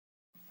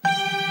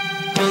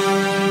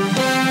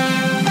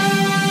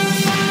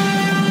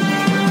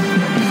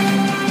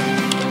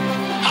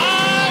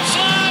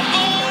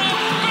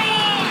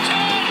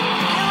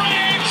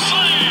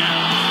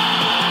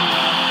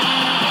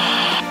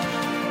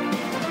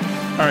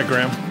All right,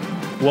 Graham,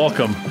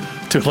 welcome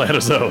to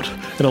Atlanta's Ode,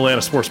 an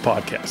Atlanta sports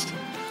podcast.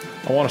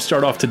 I want to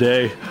start off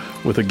today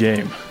with a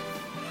game.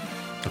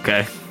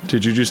 Okay.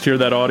 Did you just hear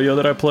that audio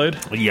that I played?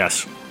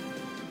 Yes.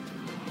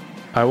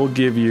 I will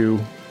give you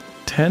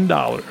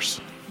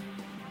 $10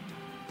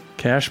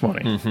 cash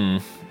money.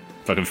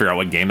 If I can figure out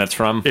what game that's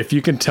from. If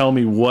you can tell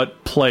me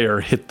what player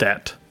hit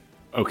that.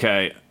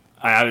 Okay.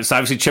 It's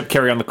obviously Chip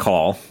Carey on the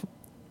call.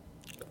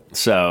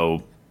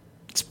 So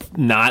it's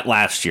not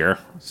last year.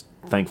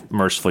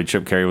 Mercifully,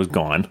 Chip Carey was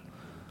gone.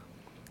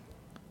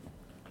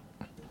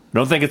 I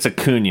don't think it's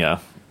Acuna.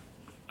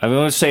 I'm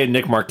going to say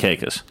Nick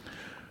Markakis.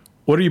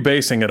 What are you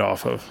basing it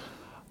off of?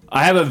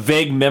 I have a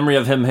vague memory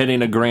of him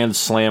hitting a grand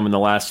slam in the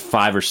last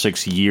 5 or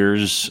 6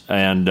 years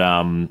and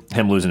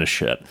him losing his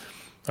shit.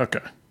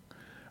 Okay.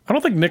 I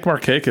don't think Nick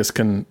Markakis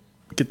can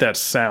get that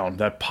sound,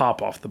 that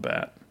pop off the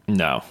bat.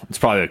 No, it's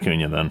probably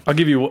Acuna then. I'll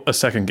give you a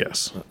second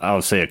guess. I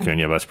would say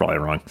Acuna, but it's probably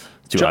wrong.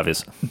 It's too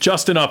obvious.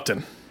 Justin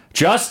Upton.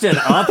 Justin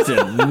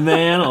Upton,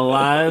 man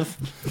alive.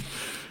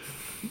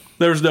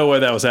 There's no way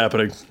that was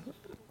happening.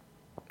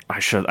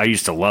 I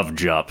used to love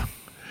Jupp.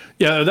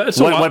 Yeah,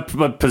 that's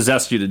What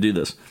possessed you to do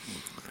this?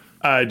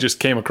 I just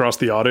came across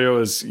the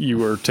audio as you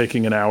were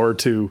taking an hour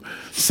to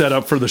set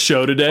up for the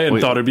show today and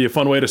thought it'd be a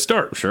fun way to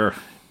start. Sure.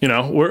 You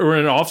know, we're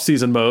in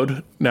off-season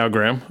mode now,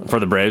 Graham.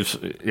 For the Braves,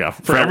 yeah.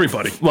 For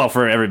everybody. Well,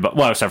 for everybody.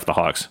 Well, except for the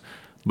Hawks.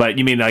 But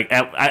you mean like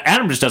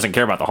Adam just doesn't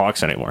care about the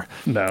Hawks anymore?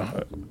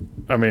 No,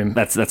 I mean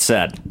that's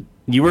sad.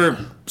 You were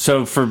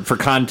so for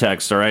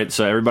context, all right.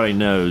 So everybody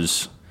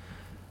knows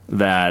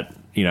that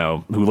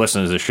who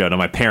listens to this show. Now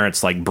my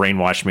parents like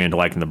brainwashed me into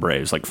liking the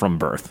Braves, like from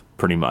birth,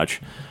 pretty much.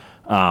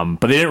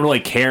 But they didn't really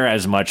care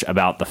as much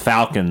about the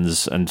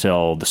Falcons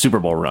until the Super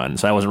Bowl run.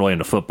 So I wasn't really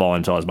into football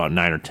until I was about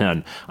 9 or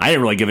 10. I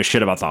didn't really give a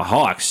shit about the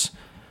Hawks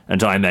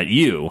until I met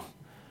you,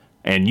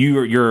 and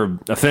your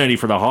affinity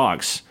for the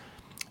Hawks.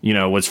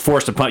 Was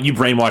forced upon you.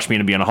 Brainwashed me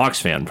into being a Hawks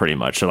fan, pretty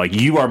much. So, like,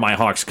 you are my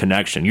Hawks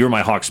connection. You're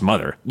my Hawks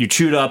mother. You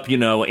chewed up,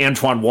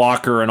 Antoine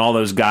Walker and all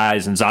those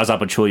guys and Zaza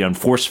Pachulia and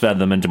force-fed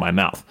them into my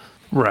mouth.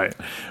 Right.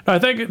 I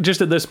think just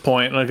at this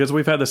point, because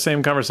we've had the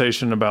same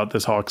conversation about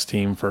this Hawks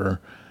team for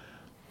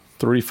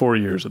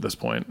 3-4 years at this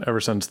point, ever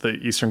since the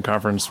Eastern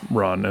Conference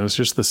run, and it's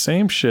just the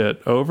same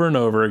shit over and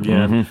over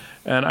again.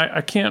 And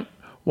I can't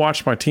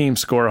watch my team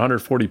score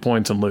 140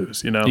 points and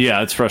lose,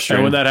 Yeah, it's frustrating.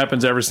 And when that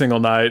happens every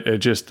single night, it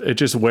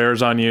just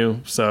wears on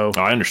you. So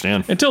I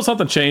understand. Until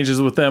something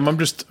changes with them, I'm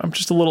just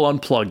a little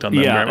unplugged on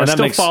them. Yeah, I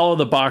still follow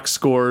the box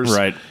scores.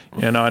 Right.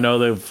 I know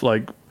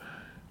they've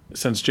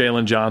since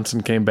Jalen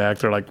Johnson came back,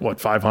 they're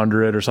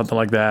 500 or something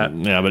like that.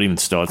 Yeah, but even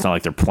still, it's not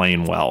like they're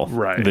playing well.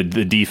 Right. The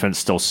defense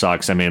still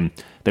sucks. I mean,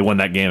 they won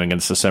that game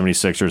against the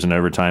 76ers in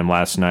overtime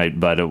last night,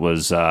 but it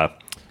was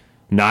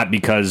not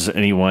because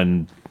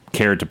anyone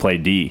cared to play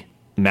D.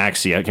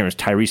 Maxey, I can't remember,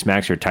 it's Tyrese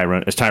Maxey or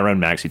Tyrone. It's Tyrone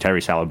Maxey.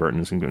 Tyrese Halliburton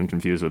is getting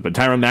confused with. But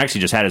Tyrone Maxey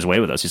just had his way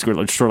with us. He scored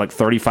like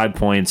 35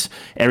 points.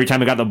 Every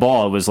time he got the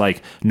ball, it was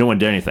like no one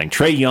did anything.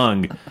 Trae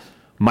Young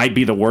might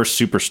be the worst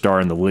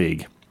superstar in the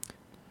league.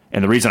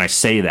 And the reason I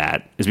say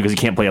that is because he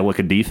can't play a lick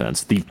of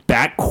defense. The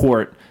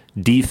backcourt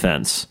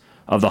defense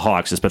of the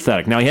Hawks is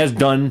pathetic. Now, he has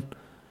done,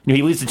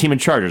 he leads the team in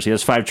charges. He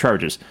has 5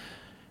 charges.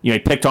 He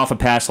picked off a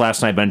pass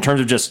last night, but in terms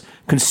of just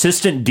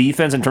consistent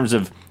defense, in terms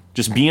of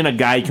just being a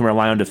guy you can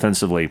rely on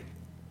defensively,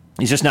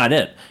 he's just not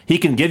it. He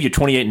can give you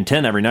 28 and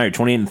 10 every night, or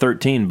 28 and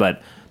 13,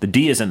 but the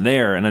D isn't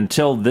there. And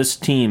until this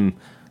team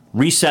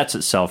resets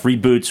itself,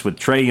 reboots with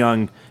Trae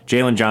Young,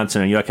 Jalen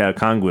Johnson, and Yuka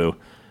Okongwu,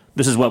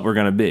 this is what we're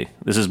going to be.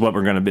 This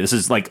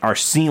is like our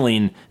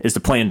ceiling is to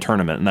play in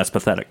tournament, and that's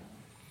pathetic.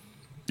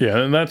 Yeah,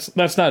 and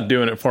that's not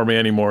doing it for me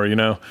anymore,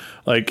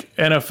 Like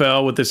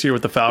NFL with this year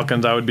with the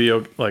Falcons, I would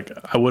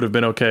have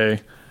been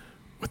okay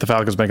with the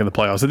Falcons making the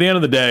playoffs. At the end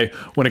of the day,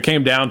 when it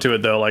came down to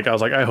it, though, I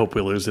was like, I hope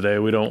we lose today.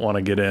 We don't want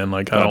to get in.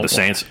 I don't. The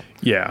Saints?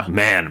 Yeah.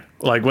 Man.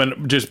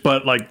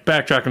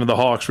 Backtracking to the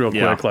Hawks real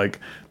quick,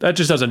 that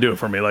just doesn't do it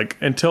for me.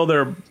 Until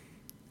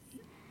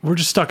we're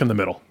just stuck in the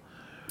middle.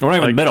 We're not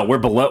even in the middle. We're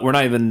below. We're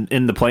not even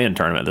in the play-in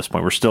tournament at this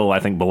point. We're still, I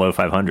think, below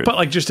 500.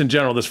 But just in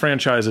general, this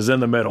franchise is in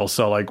the middle.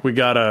 So we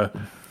gotta.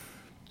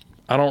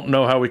 I don't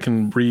know how we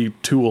can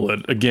retool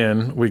it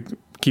again. We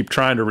keep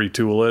trying to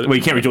retool it. Well,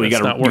 you can't retool.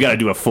 You got to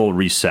do a full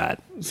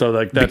reset. So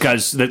that's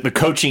because the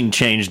coaching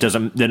change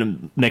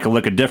didn't make a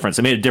lick of difference.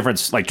 It made a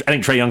difference. I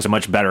think Trae Young's a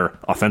much better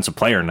offensive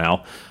player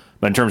now,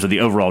 but in terms of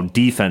the overall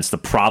defense, the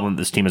problem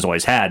this team has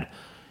always had.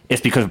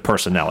 It's because of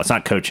personnel. It's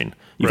not coaching.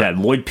 You've had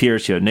Lloyd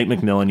Pierce, you had Nate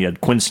McMillan, you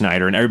had Quinn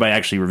Snyder, and everybody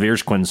actually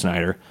reveres Quinn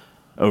Snyder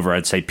over,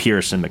 I'd say,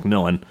 Pierce and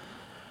McMillan.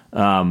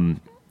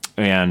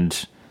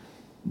 And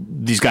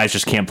these guys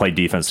just can't play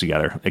defense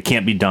together. It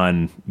can't be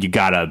done. You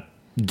got to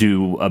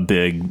do a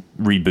big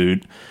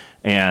reboot,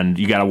 and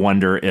you got to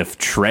wonder if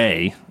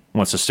Trae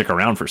wants to stick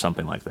around for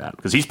something like that,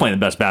 because he's playing the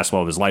best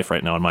basketball of his life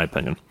right now, in my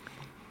opinion,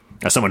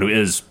 as someone who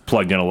is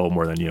plugged in a little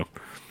more than you.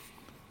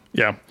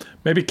 Yeah,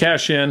 maybe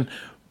cash in.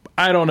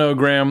 I don't know,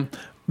 Graham.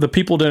 The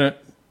people didn't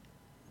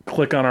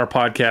click on our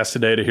podcast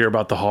today to hear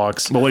about the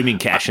Hawks. Well, what do you mean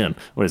cash in?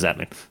 What does that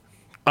mean?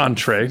 On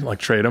trade, like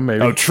trade him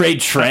maybe. Oh, trade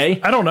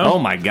Trey? I don't know. Oh,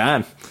 my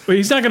God.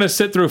 He's not going to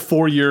sit through a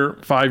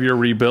 5-year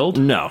rebuild.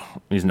 No,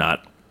 he's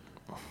not.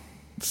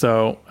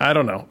 So I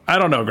don't know,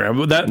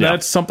 Graham.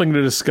 That's something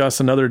to discuss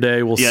another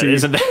day. We'll see.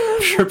 Isn't that,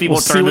 I'm sure people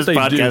turn this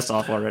podcast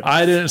off already.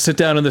 I didn't sit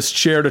down in this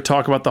chair to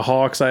talk about the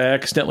Hawks. I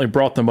accidentally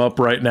brought them up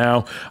right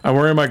now. I'm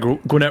wearing my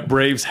Gwinnett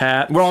Braves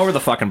hat. We're all over the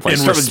fucking place.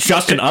 Start with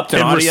Justin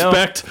Upton audio. In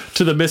respect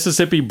to the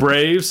Mississippi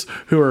Braves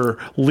who are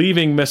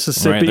leaving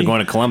Mississippi. Right, they're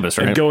going to Columbus,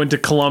 right? And going to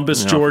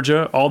Columbus,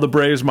 Georgia. All the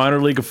Braves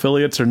minor league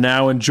affiliates are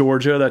now in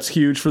Georgia. That's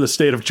huge for the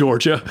state of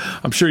Georgia.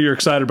 I'm sure you're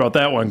excited about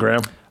that one,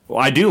 Graham. Well,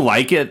 I do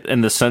like it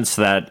in the sense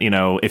that,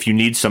 if you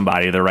need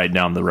somebody, they're right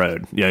down the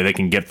road. They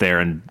can get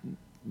there and,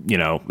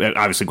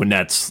 obviously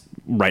Gwinnett's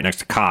right next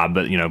to Cobb,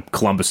 but,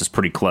 Columbus is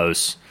pretty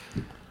close.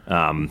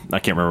 I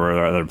can't remember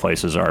where other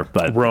places are,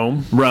 but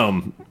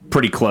Rome,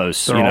 pretty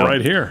close. They're all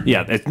right here.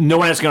 Yeah, no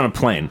one has to go on a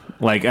plane.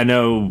 Like, I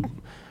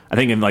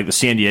think in like the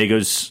San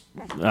Diego's,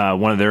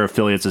 one of their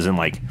affiliates is in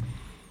like,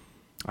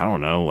 I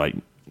don't know, like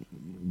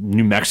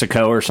New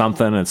Mexico or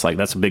something. It's like,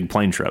 that's a big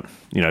plane trip.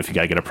 If you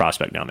got to get a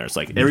prospect down there, it's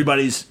like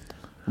everybody's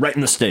right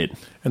in the state.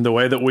 And the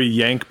way that we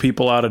yank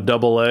people out of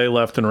AA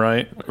left and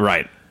right.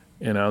 Right.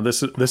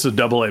 This is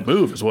a AA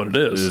move is what it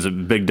is. It is a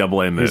big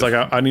AA move. He's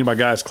like, I need my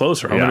guys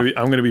closer. I'm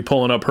going to be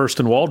pulling up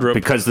Hurston Waldrop.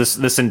 Because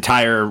this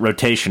entire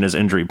rotation is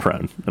injury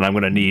prone. And I'm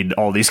going to need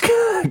all these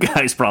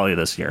guys probably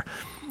this year.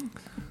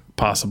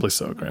 Possibly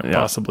so, Graham. Yeah.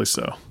 Possibly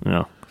so.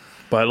 Yeah.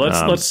 But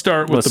let's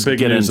start with the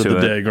big news of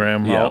the day,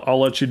 Graham. Yeah. I'll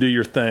let you do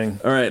your thing.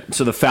 All right.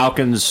 So the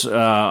Falcons, it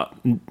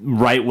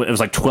was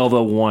like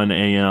 12:01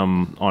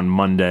 a.m. on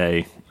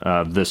Monday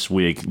this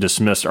week,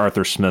 dismissed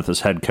Arthur Smith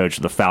as head coach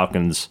of the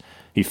Falcons.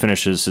 He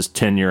finishes his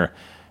tenure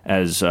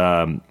as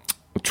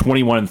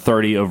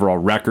 21-30 overall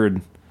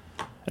record,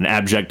 an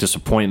abject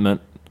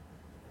disappointment,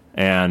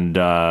 and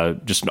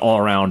just an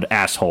all-around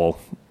asshole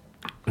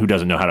who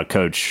doesn't know how to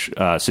coach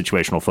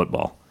situational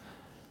football.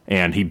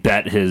 And he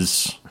bet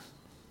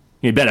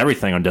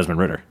everything on Desmond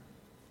Ridder.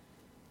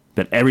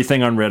 Bet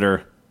everything on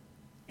Ridder.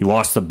 He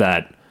lost the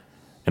bet.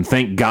 And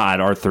thank God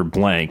Arthur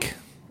Blank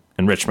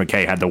and Rich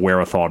McKay had the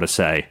wherewithal to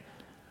say,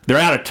 they're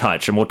out of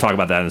touch. And we'll talk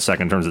about that in a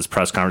second in terms of this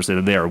press conference.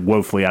 They are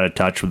woefully out of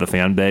touch with the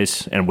fan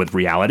base and with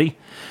reality.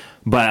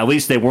 But at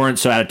least they weren't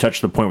so out of touch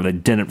to the point where they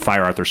didn't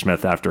fire Arthur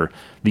Smith after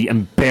the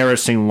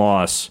embarrassing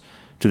loss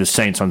to the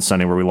Saints on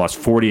Sunday where we lost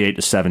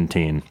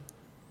 48-17.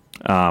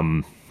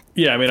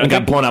 Yeah, I mean, I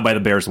got blown out by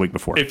the Bears the week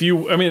before.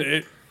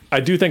 I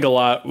do think a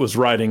lot was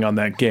riding on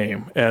that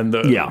game, and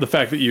the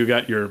fact that you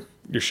got your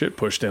shit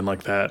pushed in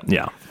like that.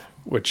 Yeah,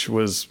 which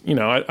was,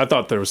 I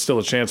thought there was still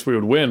a chance we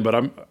would win, but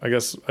I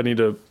guess I need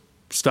to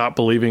stop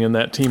believing in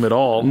that team at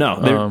all.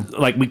 No,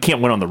 we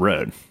can't win on the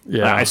road.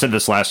 Yeah, I said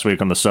this last week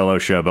on the solo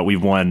show, but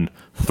we've won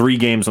 3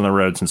 games on the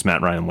road since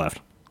Matt Ryan left.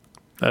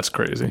 That's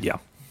crazy. Yeah.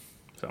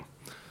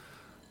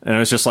 And it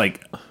was just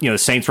like, the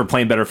Saints were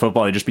playing better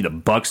football. They just beat the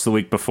Bucks the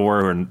week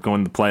before and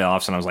going to the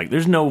playoffs. And I was like,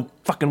 there's no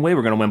fucking way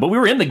we're going to win. But we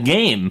were in the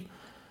game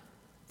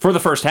for the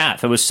first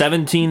half. It was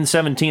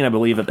 17-17, I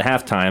believe, at the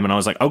halftime. And I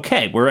was like,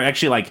 okay, we're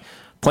actually like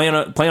playing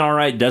all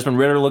right. Desmond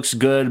Ridder looks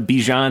good.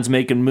 Bijan's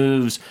making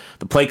moves.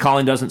 The play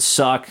calling doesn't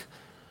suck.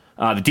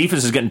 The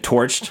defense is getting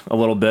torched a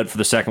little bit for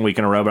the second week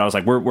in a row. But I was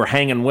like, we're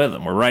hanging with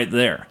them. We're right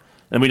there.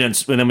 And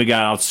then we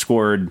got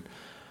outscored.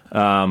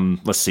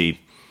 Let's see.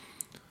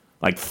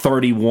 Like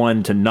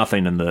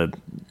 31-0 in the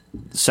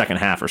second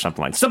half or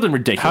something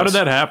ridiculous. How did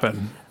that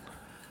happen?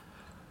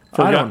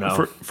 I don't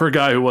know. For a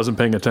guy who wasn't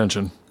paying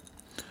attention.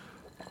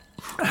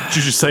 Did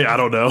you just say, I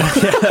don't know?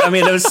 I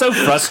mean, it was so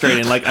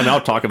frustrating.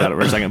 I'll talk about it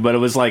for a second, but it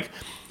was like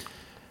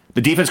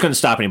the defense couldn't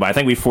stop anybody. I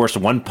think we forced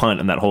 1 punt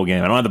in that whole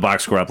game. I don't have the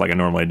box score up like I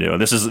normally do.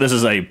 This is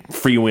a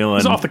freewheeling,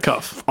 it's off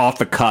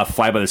the cuff,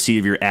 fly by the seat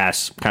of your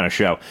ass kind of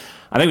show.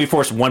 I think we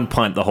forced 1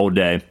 punt the whole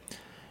day.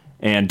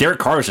 And Derek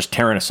Carr was just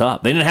tearing us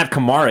up. They didn't have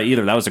Kamara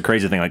either. That was the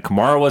crazy thing. Like,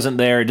 Kamara wasn't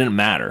there. It didn't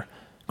matter.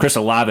 Chris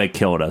Olave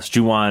killed us.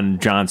 Juwan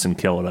Johnson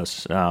killed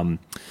us.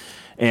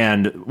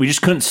 And we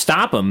just couldn't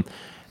stop him.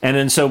 And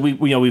then so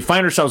we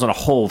find ourselves on a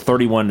hole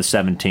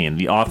 31-17.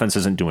 The offense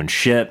isn't doing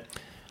shit.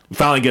 We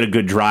finally get a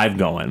good drive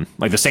going.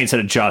 Like, the Saints had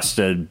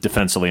adjusted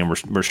defensively and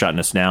we're shutting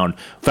us down.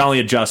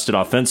 Finally adjusted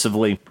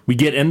offensively. We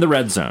get in the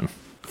red zone.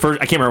 First,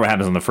 I can't remember what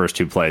happens on the first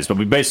 2 plays, but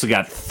we basically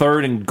got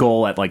 3rd and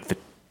goal at like the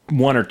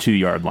 1 or 2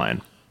 yard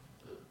line.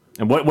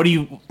 And what do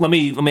you? Let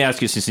me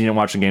ask you, since you didn't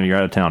watch the game, you're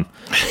out of town.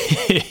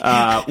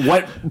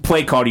 What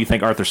play call do you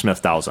think Arthur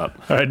Smith dials up?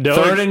 All right,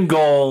 3rd and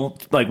goal,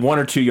 like 1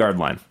 or 2 yard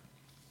line.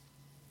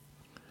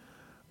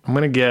 I'm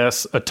gonna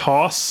guess a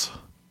toss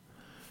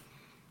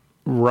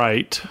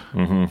right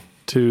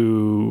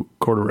to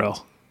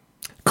Cordarrelle.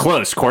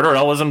 Close.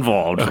 Cordarrelle was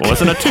involved. Okay. It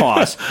wasn't a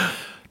toss.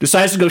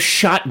 decides to go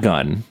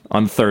shotgun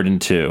on 3rd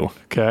and 2.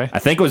 Okay. I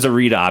think it was a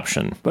read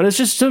option, but it's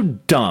just so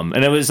dumb.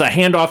 And it was a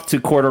handoff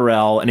to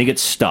Cordarrelle, and he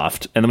gets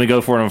stuffed. And then we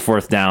go for it on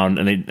 4th down,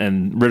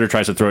 and Ritter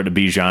tries to throw it to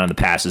Bijan, and the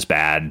pass is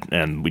bad,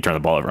 and we turn the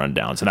ball over on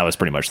downs. And that was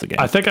pretty much the game.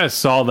 I think I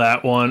saw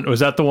that one.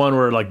 Was that the one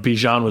where like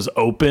Bijan was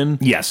open?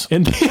 Yes.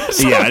 And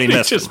yeah, and he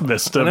just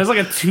missed him. And there's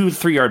like a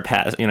 2-3 yard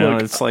pass. You know,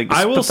 it's like it's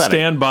I will pathetic.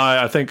 stand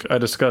by. I think I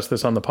discussed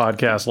this on the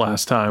podcast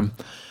last time.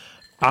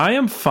 I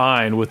am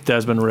fine with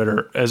Desmond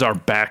Ritter as our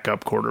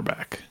backup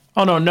quarterback.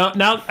 Oh, no, now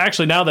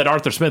that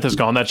Arthur Smith is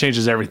gone, that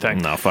changes everything.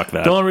 No, fuck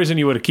that. The only reason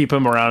you would keep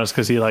him around is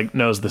because he like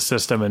knows the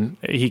system and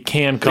he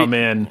can come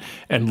in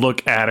and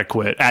look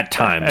adequate at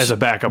times as a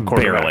backup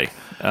quarterback. Barely.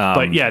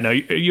 But yeah, no,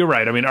 you're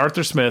right. I mean,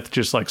 Arthur Smith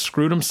just like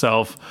screwed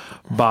himself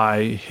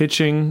by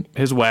hitching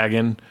his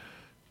wagon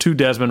to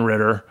Desmond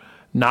Ritter,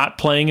 not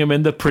playing him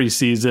in the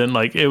preseason.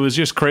 Like, it was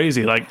just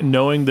crazy. Like,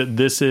 knowing that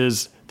this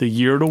is the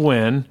year to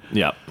win.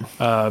 Yep.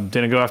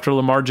 Didn't go after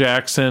Lamar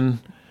Jackson.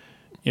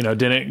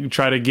 Didn't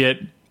try to get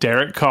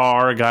Derek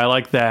Carr, a guy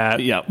like that.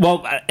 Yeah.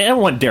 Well, I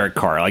don't want Derek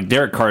Carr. Like,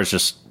 Derek Carr is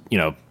just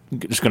going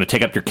to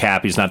take up your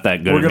cap. He's not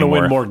that good We're going to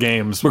anymore. win more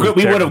games. We would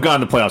have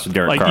gone to the playoffs with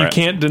Derek Carr. Like,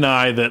 you can't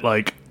deny that,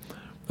 like,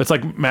 it's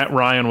like Matt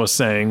Ryan was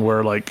saying,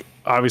 where, like,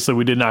 obviously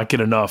we did not get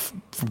enough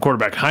from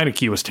quarterback.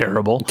 Heineke was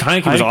terrible.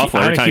 Heineke was awful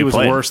every time he was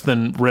played. Worse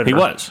than Ritter. He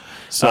was.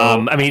 So,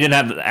 I mean, he didn't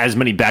have as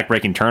many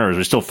back-breaking turnovers.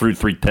 He still threw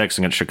 3 picks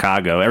against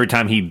Chicago. Every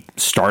time he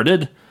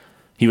started,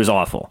 he was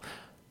awful.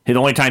 The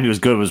only time he was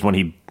good was when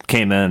he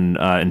came in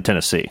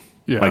Tennessee.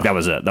 Yeah. Like, that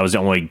was it. That was the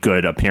only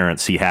good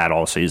appearance he had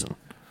all season.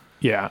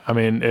 Yeah, I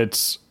mean,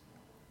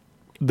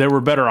 there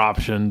were better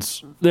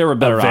options. There were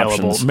better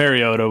available. options.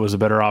 Mariota was a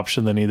better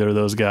option than either of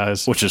those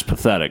guys. Which is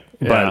pathetic.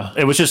 Yeah.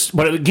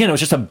 But again, it was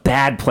just a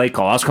bad play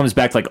call. It also comes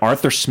back to like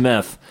Arthur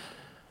Smith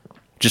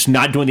just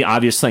not doing the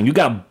obvious thing. You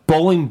got a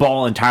bowling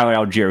ball in Tyler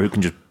Algier who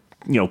can just,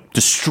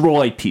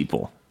 destroy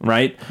people,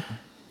 right?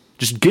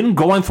 Just get him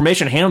goal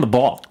information, hand him the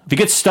ball. If he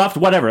gets stuffed,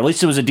 whatever. At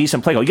least it was a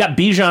decent play call. You got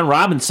Bijan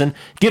Robinson,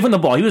 give him the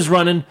ball. He was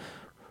running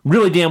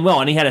really damn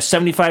well, and he had a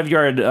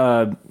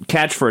 75-yard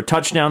catch for a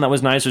touchdown. That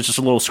was nice. It was just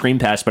a little screen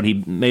pass, but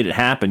he made it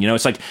happen.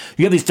 It's like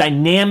you have these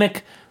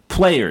dynamic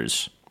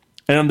players,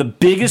 and on the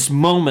biggest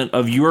moment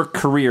of your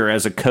career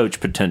as a coach,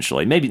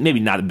 potentially, maybe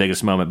not the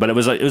biggest moment, but it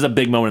was a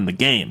big moment in the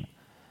game.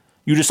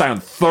 You decide on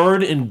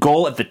 3rd and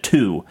goal at the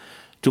 2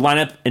 to line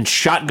up in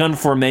shotgun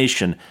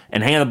formation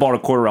and hand the ball to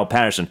Cordarrelle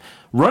Patterson.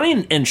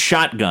 Running in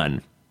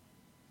shotgun,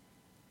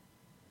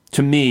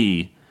 to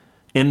me,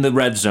 in the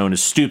red zone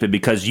is stupid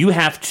because you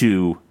have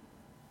to,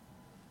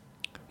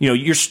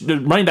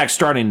 the running back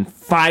starting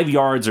 5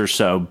 yards or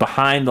so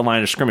behind the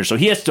line of scrimmage. So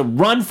he has to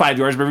run 5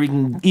 yards before he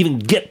can even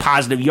get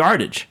positive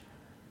yardage.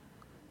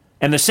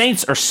 And the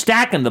Saints are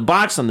stacking the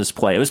box on this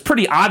play. It was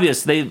pretty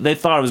obvious they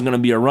thought it was going to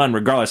be a run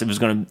regardless. It was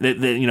going to,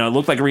 it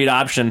looked like a read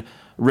option.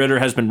 Ritter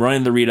has been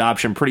running the read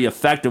option pretty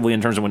effectively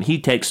in terms of when he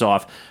takes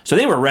off. So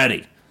they were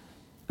ready.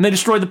 And they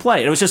destroyed the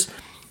play. It's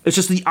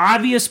just the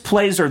obvious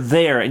plays are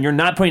there, and you're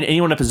not putting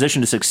anyone in a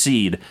position to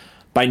succeed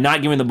by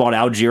not giving the ball to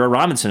Algier or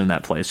Robinson in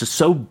that play. It's just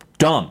so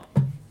dumb.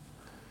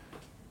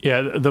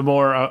 Yeah, the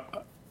more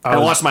I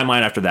lost my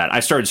mind after that. I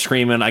started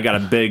screaming. I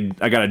got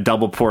a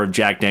double pour of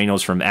Jack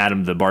Daniels from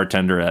Adam, the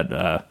bartender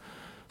at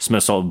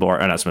Smith's Old Bar,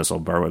 not Smith's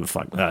Old Bar, what the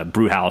fuck,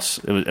 Brew House.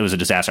 It was a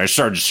disaster. I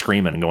started just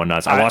screaming and going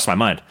nuts. I lost my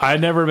mind. I'd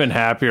never been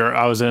happier.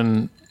 I was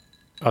in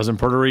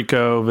Puerto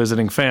Rico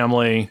visiting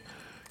family,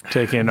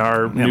 taking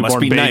our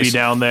newborn baby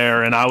down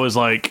there, and I was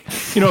like,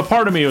 a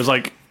part of me was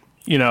like,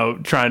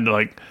 trying to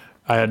like,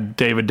 I had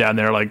David down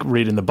there like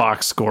reading the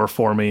box score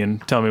for me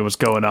and telling me what's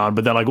going on.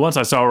 But then like once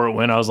I saw where it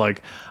went, I was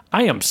like,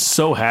 I am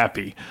so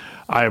happy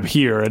I am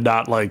here and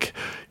not like,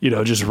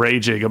 just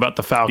raging about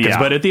the Falcons. Yeah.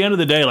 But at the end of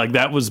the day, like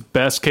that was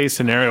best case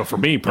scenario for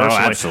me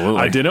personally. Oh,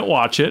 absolutely. I didn't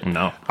watch it.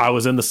 No. I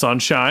was in the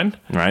sunshine.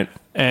 Right.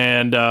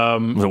 And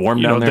was it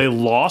warm down there? They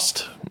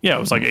lost. Yeah, it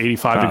was like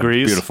 85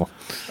 degrees. Beautiful.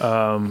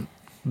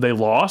 They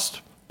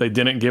lost. They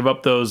didn't give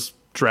up those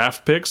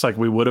draft picks like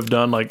we would have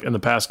done like in the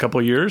past couple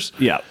of years.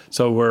 Yeah.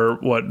 So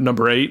we're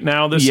number 8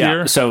 now this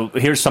year. So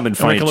here's something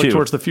funny and we can look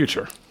towards the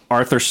future.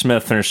 Arthur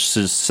Smith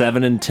finishes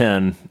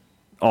 7-10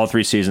 all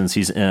 3 seasons.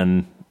 He's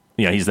in.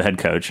 He's the head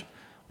coach.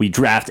 We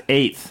draft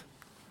 8th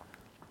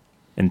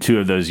in 2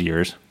 of those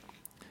years,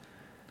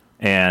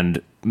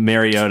 and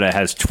Mariota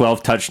has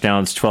 12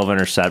 touchdowns, 12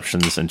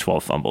 interceptions, and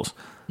 12 fumbles.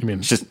 You mean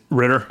it's just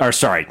Ritter? Or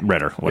sorry,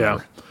 Ritter.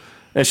 Whatever. Yeah.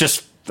 It's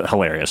just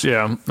hilarious.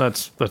 Yeah,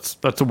 that's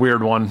a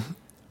weird one.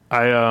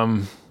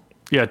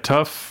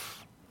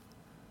 Tough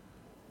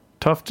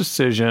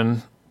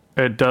decision.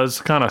 It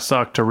does kind of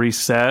suck to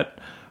reset,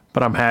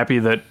 but I'm happy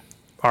that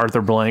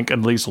Arthur Blank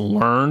at least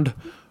learned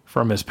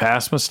from his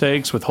past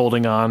mistakes with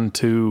holding on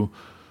to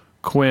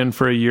Quinn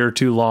for a year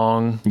too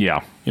long.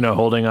 Yeah.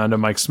 Holding on to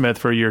Mike Smith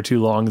for a year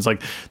too long. It's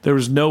like there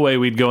was no way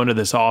we'd go into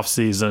this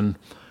offseason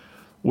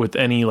with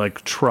any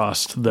like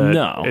trust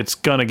that it's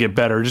going to get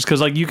better. Just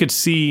because like you could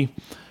see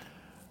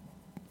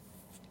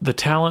the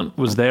talent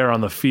was there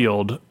on the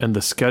field and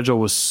the schedule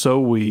was so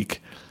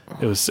weak.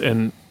 It was,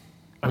 and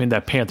I mean,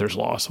 that Panthers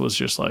loss was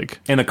just like,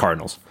 And the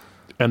Cardinals.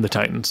 and the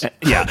Titans.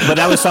 Yeah, but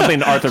that was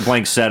something Arthur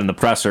Blank said in the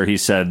presser. He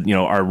said,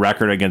 our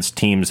record against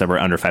teams that were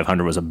under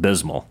 500 was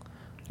abysmal.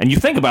 And you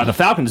think about it, the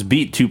Falcons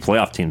beat 2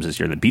 playoff teams this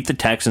year. They beat the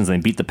Texans and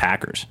they beat the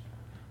Packers,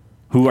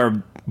 who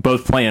are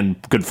both playing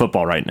good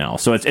football right now.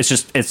 So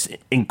it's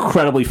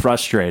incredibly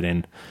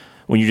frustrating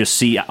when you just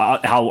see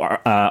how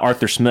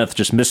Arthur Smith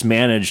just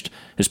mismanaged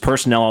his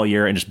personnel all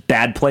year and just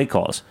bad play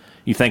calls.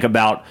 You think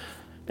about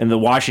in the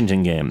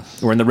Washington game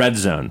or in the red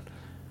zone,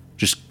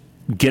 just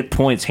get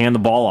points, hand the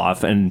ball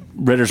off, and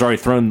Ritter's already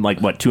thrown 2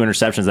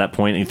 interceptions at that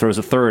point, and he throws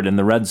a third in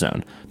the red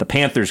zone. The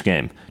Panthers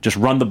game, just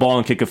run the ball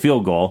and kick a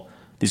field goal.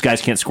 These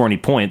guys can't score any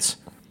points.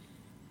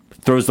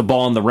 Throws the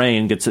ball in the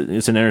rain, it's an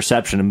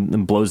interception,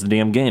 and blows the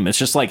damn game. It's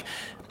just like,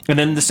 and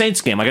then the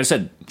Saints game, like I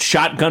said,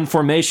 shotgun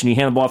formation. You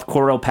hand the ball off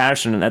Cordell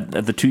Patterson at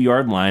the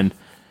 2-yard line.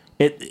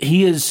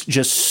 He is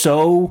just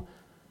so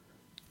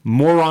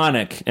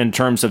moronic in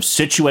terms of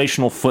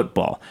situational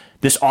football.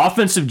 This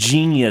offensive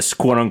genius,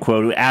 quote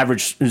unquote,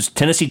 whose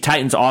Tennessee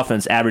Titans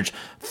offense averaged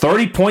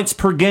 30 points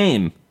per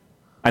game,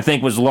 I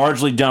think was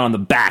largely done on the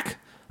back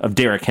of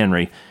Derrick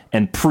Henry,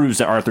 and proves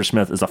that Arthur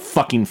Smith is a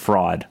fucking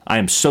fraud. I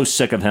am so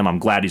sick of him. I'm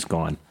glad he's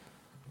gone.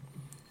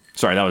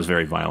 Sorry, that was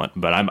very violent,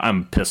 but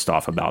I'm pissed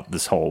off about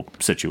this whole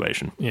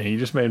situation. Yeah,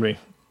 you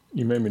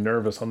made me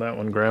nervous on that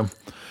one, Graham.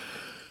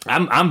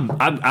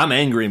 I'm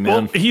angry,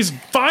 man. Well, he's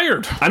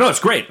fired. I know, it's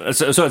great.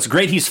 So it's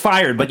great he's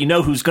fired, but you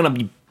know who's going to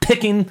be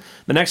picking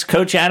the next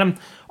coach at him?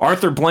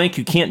 Arthur Blank,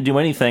 who can't do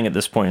anything at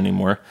this point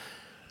anymore,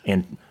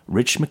 and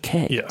Rich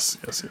McKay. Yes.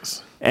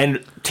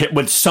 And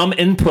with some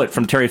input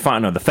from Terry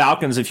Fontenot, the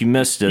Falcons, if you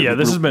missed it,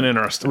 this has been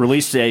interesting.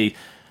 Released a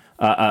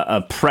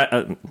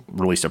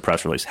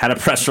press release. Had a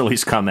press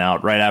release come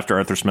out right after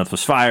Arthur Smith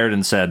was fired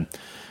and said,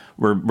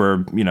 "We're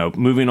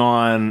moving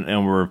on,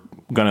 and we're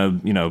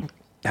gonna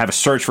have a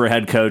search for a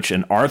head coach."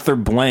 And Arthur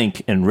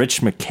Blank and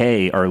Rich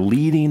McKay are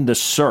leading the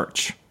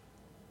search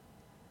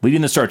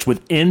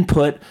with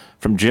input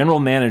from General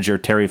Manager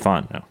Terry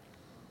Fontenot.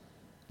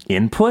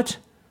 Input?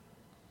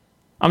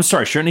 I'm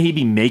sorry, shouldn't he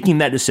be making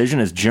that decision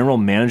as general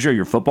manager of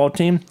your football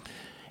team?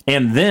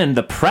 And then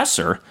the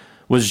presser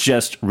was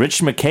just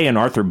Rich McKay and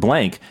Arthur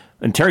Blank,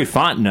 and Terry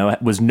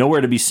Fontenot was nowhere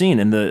to be seen.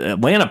 In the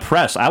Atlanta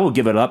press, I will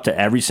give it up to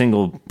every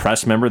single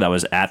press member that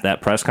was at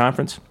that press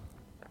conference.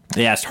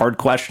 They asked hard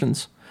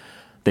questions.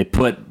 They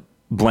put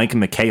Blank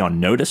and McKay on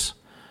notice.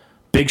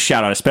 Big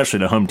shout out, especially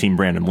to home team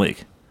Brandon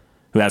Leak,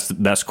 who asked the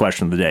best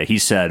question of the day. He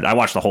said, I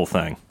watched the whole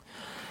thing.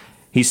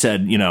 He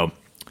said, we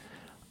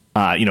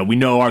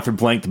know Arthur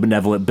Blank, the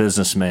benevolent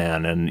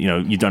businessman, and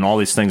you've done all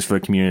these things for the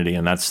community,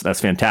 and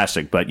that's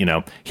fantastic. But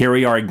here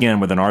we are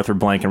again with an Arthur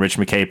Blank and Rich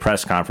McKay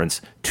press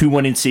conference, 2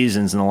 winning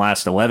seasons in the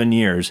last 11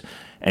 years,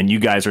 and you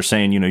guys are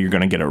saying you're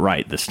going to get it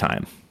right this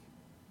time.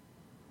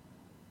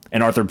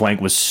 And Arthur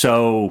Blank was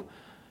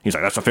he's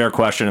like, that's a fair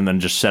question, and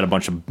then just said a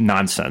bunch of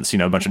nonsense,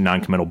 a bunch of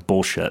non-committal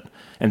bullshit,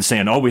 and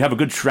saying, oh, we have a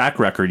good track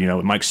record,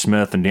 with Mike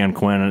Smith and Dan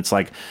Quinn, and it's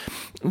like,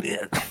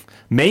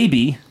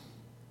 maybe.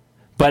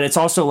 But it's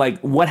also like,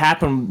 what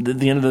happened at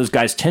the end of those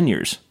guys'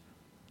 tenures?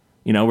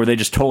 Where they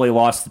just totally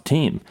lost the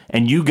team.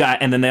 And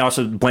then they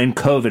also blamed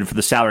COVID for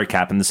the salary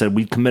cap, and they said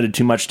we committed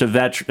too much to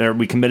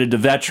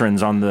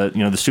veterans on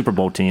the Super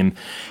Bowl team.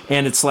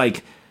 And it's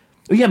like,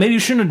 yeah, maybe you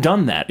shouldn't have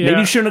done that. Yeah.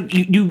 Maybe you shouldn't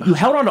have. You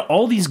held on to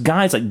all these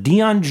guys like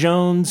Deion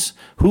Jones,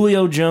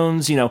 Julio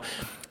Jones.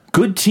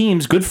 Good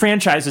teams, good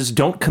franchises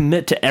don't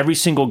commit to every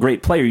single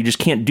great player. You just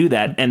can't do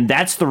that, and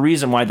that's the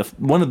reason why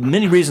one of the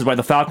many reasons why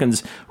the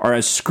Falcons are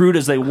as screwed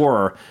as they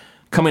were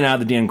coming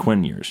out of the Dan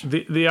Quinn years.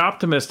 The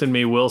optimist in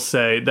me will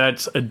say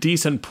that's a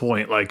decent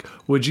point. Like,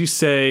 would you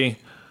say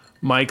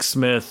Mike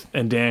Smith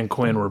and Dan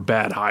Quinn were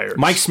bad hires?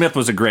 Mike Smith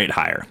was a great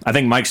hire. I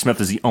think Mike Smith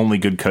is the only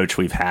good coach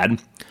we've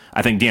had.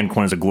 I think Dan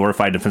Quinn is a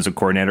glorified defensive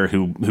coordinator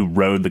who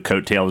rode the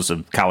coattails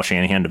of Kyle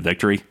Shanahan to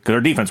victory, because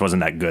our defense wasn't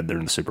that good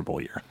during the Super Bowl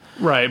year.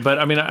 Right, but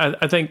I mean,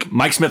 I think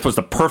Mike Smith was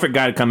the perfect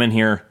guy to come in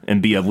here and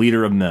be a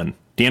leader of men.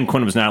 Dan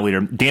Quinn was not a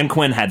leader. Dan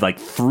Quinn had like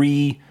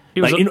three...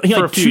 He was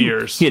for a few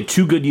years. He had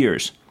 2 good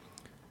years.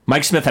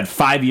 Mike Smith had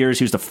 5 years.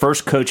 He was the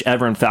first coach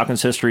ever in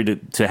Falcons history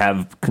to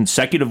have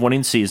consecutive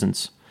winning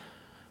seasons.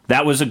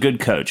 That was a good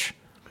coach.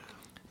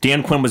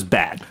 Dan Quinn was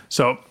bad.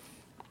 So...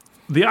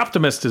 The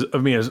optimist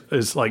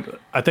is like,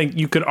 I think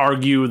you could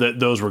argue that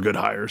those were good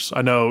hires.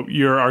 I know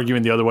you're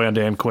arguing the other way on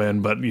Dan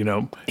Quinn, but he had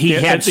at the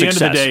end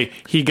success. of the day,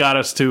 he got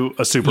us to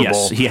a Super Bowl.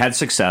 Yes, he had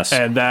success,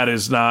 and that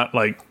is not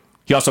like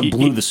he also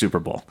blew the Super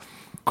Bowl.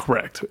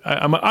 Correct.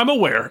 I'm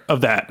aware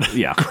of that.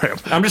 Yeah, Graham.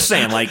 I'm just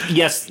saying, like,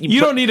 yes, you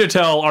don't need to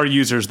tell our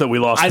users that we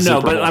lost. I know,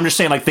 Super Bowl. But I'm just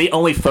saying, like, they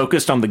only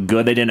focused on the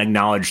good. They didn't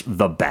acknowledge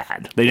the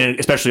bad. They didn't,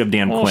 especially of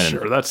Dan Quinn.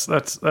 Sure, that's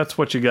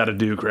what you got to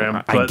do,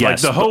 Graham. I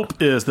guess the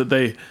hope is that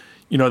they've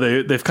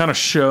kind of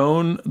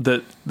shown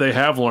that they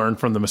have learned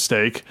from the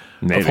mistake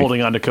of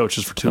holding on to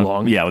coaches for too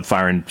long. Yeah, with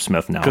firing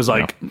Smith now. Because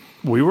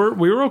we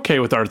were okay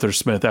with Arthur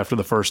Smith after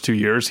the first 2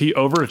 years. He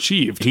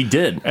overachieved. He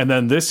did. And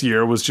then this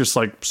year was just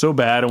like so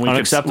bad, and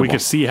we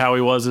could see how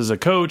he was as a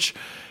coach.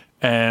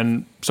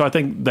 And so I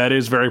think that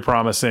is very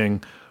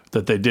promising.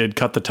 that they did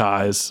cut the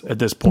ties at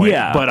this point.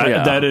 Yeah, but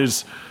yeah. That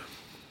is,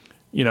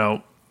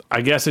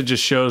 I guess it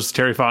just shows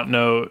Terry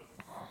Fontenot.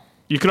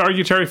 You could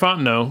argue Terry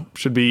Fontenot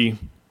should be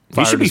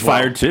fired. He should be as well.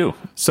 fired too.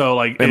 So,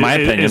 like, in my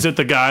opinion, is it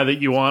the guy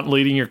that you want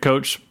leading your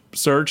coach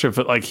search? If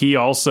he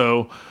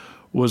also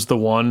was the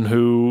one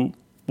who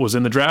was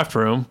in the draft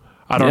room.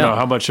 I don't know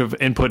how much of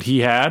input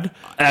he had.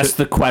 That's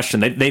the question.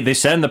 They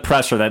said in the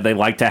presser that they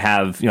like to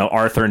have,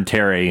 Arthur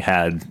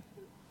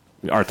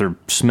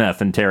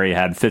Smith and Terry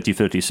had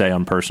 50-50 say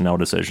on personnel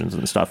decisions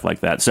and stuff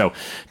like that. So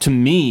to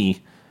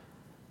me,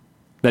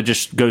 that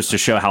just goes to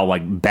show how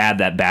bad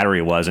that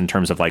battery was in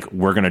terms of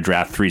we're going to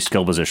draft 3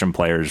 skill position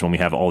players when we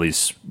have all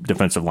these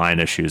defensive line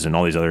issues and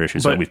all these other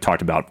issues that we've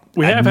talked about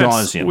ad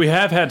nauseum. We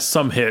have had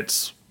some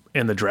hits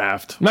in the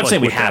draft. I'm not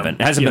saying we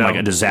haven't. It hasn't been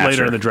a disaster.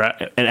 Later in the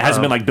draft. And it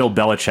hasn't been like Bill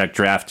Belichick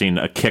drafting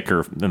a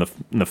kicker in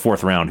the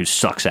 4th round who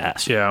sucks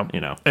ass. Yeah.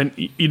 And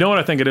you know what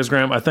I think it is,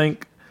 Graham? I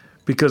think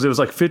because it was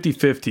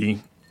 50-50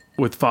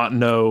 with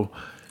Fontenot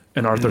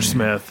and Arthur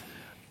Smith,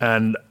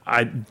 and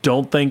I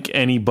don't think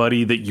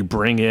anybody that you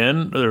bring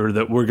in or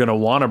that we're going to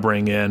want to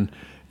bring in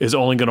is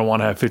only going to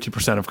want to have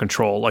 50% of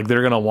control.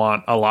 They're going to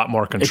want a lot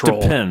more control.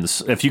 It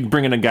depends. If you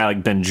bring in a guy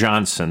like Ben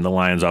Johnson, the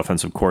Lions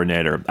offensive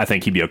coordinator, I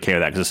think he'd be okay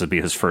with that because this would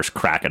be his first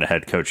crack at a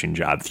head coaching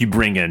job. If you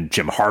bring in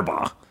Jim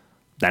Harbaugh,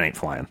 that ain't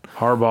flying.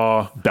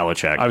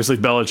 Belichick. Obviously,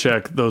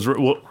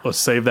 Belichick. Let's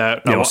save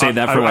that. Yeah, we'll save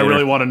that for later. I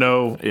really want to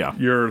know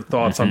your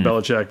thoughts on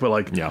Belichick, but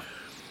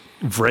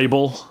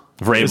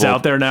Vrabel is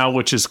out there now,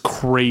 which is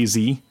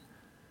crazy.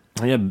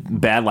 Yeah,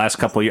 bad last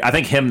couple of years. I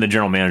think him and the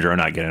general manager are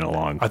not getting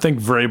along. I think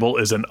Vrabel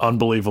is an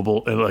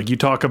unbelievable, you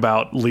talk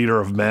about leader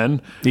of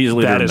men. He's a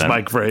leader that of is men.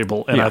 Mike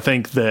Vrabel, and I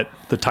think that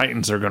the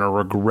Titans are going to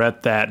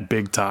regret that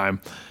big time.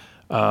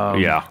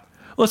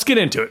 Let's get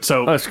into it.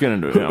 So let's get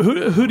into it.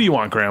 Who do you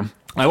want, Graham?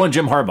 I want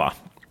Jim Harbaugh,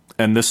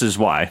 and this is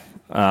why.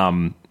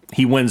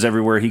 He wins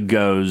everywhere he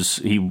goes.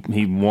 He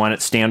won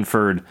at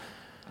Stanford.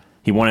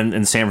 He won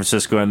in San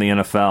Francisco in the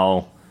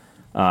NFL.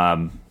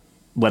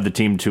 Led the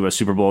team to a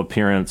Super Bowl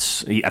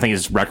appearance. I think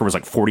his record was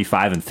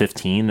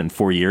 45-15 in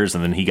 4 years,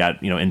 and then he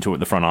got into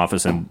the front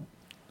office and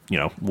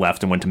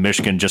left and went to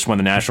Michigan. Just won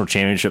the national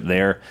championship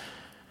there.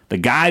 The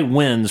guy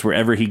wins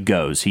wherever he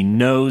goes. He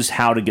knows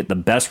how to get the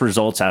best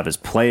results out of his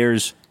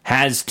players.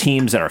 Has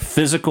teams that are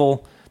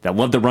physical, that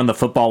love to run the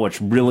football, which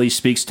really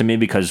speaks to me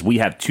because we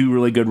have 2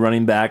 really good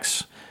running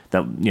backs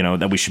that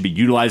that we should be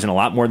utilizing a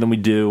lot more than we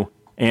do.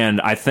 And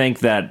I think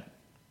that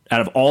out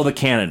of all the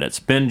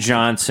candidates, Ben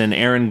Johnson,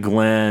 Aaron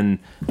Glenn,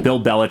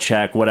 Bill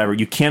Belichick, whatever,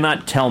 you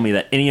cannot tell me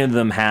that any of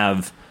them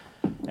have,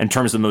 in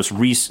terms of most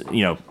recent,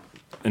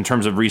 in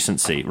terms of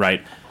recency,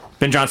 right?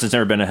 Ben Johnson's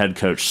never been a head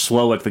coach.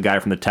 Slowick, the guy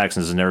from the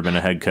Texans, has never been a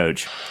head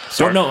coach.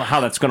 Don't know how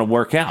that's going to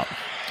work out.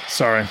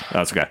 Sorry.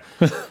 That's okay.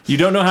 You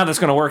don't know how that's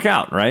going to work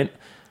out, right?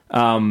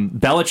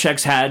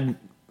 Belichick's had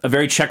a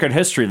very checkered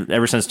history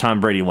ever since Tom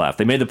Brady left.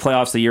 They made the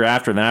playoffs the year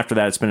after, and then after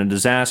that, it's been a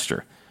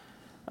disaster.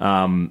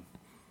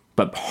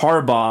 But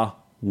Harbaugh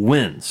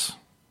wins.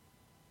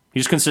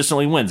 He just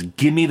consistently wins.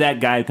 Give me that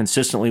guy who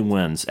consistently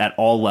wins at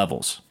all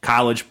levels.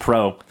 College,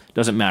 pro,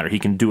 doesn't matter. He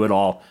can do it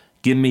all.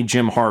 Give me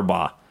Jim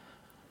Harbaugh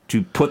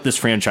to put this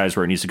franchise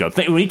where it needs to go.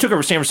 When he took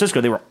over San Francisco,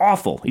 they were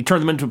awful. He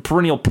turned them into a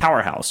perennial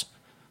powerhouse.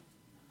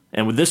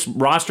 And with this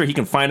roster, he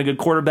can find a good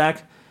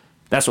quarterback.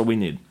 That's what we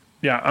need.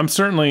 Yeah, I'm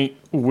certainly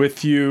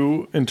with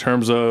you in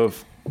terms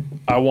of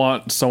I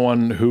want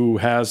someone who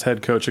has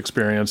head coach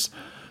experience.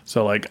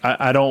 So,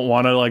 I don't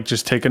want to,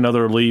 just take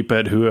another leap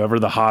at whoever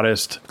the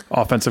hottest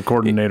offensive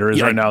coordinator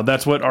is right now.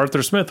 That's what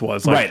Arthur Smith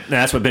was. Right. And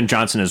that's what Ben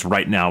Johnson is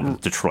right now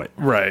with Detroit.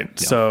 Right.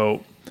 Yeah.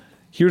 So,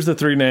 here's the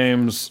 3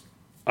 names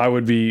I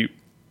would be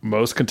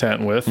most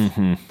content with.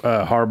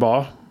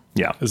 Harbaugh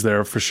is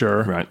there for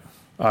sure. Right.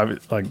 I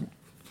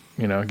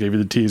gave you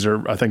the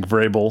teaser. I think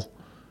Vrabel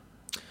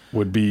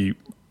would be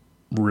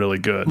really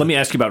good. Let me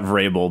ask you about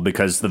Vrabel,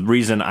 because the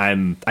reason I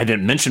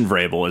didn't mention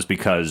Vrabel is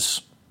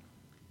because...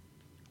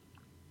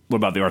 What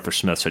about the Arthur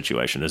Smith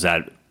situation? Does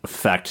that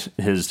affect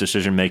his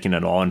decision-making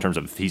at all in terms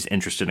of if he's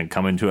interested in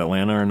coming to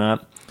Atlanta or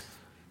not?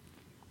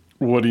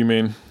 What do you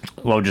mean?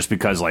 Well, just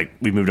because,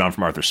 we moved on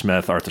from Arthur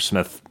Smith. Arthur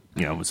Smith,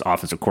 was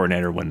offensive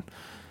coordinator when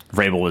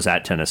Vrabel was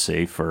at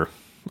Tennessee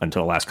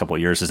until the last couple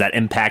of years. Does that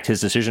impact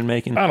his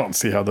decision-making? I don't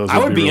see how those I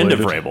would be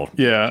related. into Vrabel.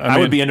 Yeah. I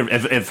would be into...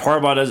 If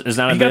Harbaugh is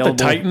not available... You got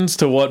the Titans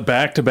to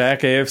back-to-back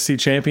AFC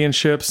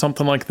championships,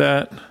 something like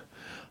that?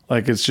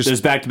 It's just...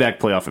 There's back-to-back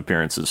playoff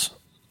appearances.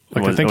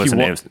 I think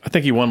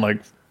he won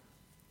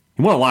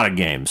He won a lot of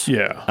games.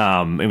 Yeah.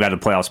 He got to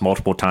the playoffs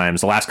multiple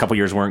times. The last couple of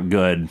years weren't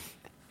good.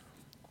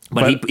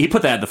 But he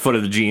put that at the foot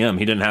of the GM.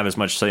 He didn't have as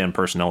much say in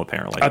personnel,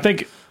 apparently. I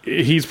think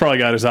he's probably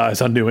got his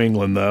eyes on New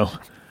England, though.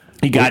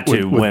 He got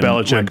to with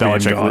Belichick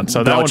being gone.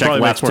 So that one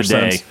probably left makes more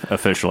today, sense.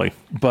 Officially.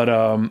 But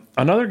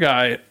another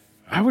guy,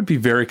 I would be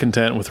very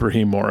content with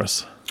Raheem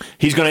Morris.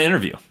 He's going to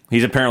interview.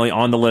 He's apparently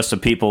on the list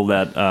of people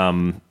that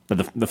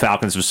the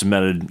Falcons have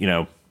submitted,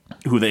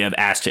 who they have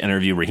asked to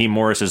interview. Raheem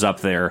Morris is up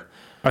there.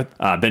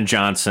 Ben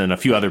Johnson, a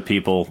few other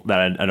people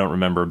that I don't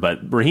remember.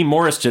 But Raheem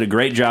Morris did a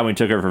great job when he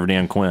took over for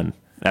Dan Quinn.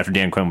 after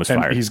Dan Quinn was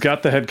And fired. he's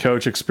got the head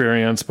coach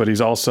experience, but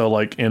he's also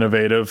like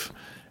innovative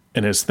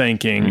in his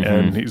thinking,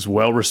 and he's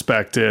well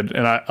respected.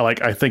 And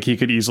I think he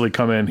could easily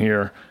come in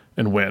here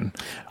and win.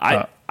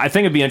 I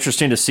think it'd be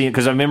interesting to see,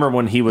 because I remember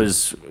when he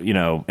was,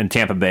 in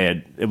Tampa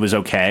Bay, it was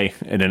okay.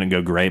 It didn't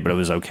go great, but it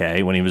was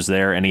okay when he was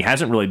there. And he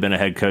hasn't really been a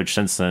head coach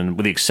since then,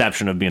 with the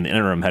exception of being the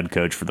interim head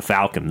coach for the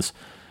Falcons.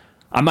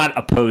 I'm not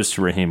opposed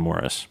to Raheem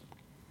Morris.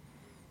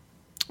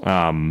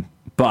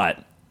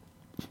 But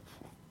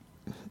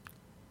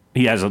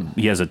he has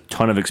a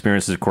ton of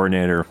experience as a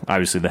coordinator,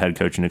 obviously the head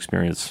coaching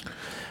experience.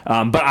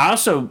 But I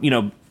also,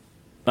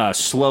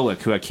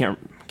 Slowick, who I can't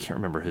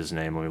remember his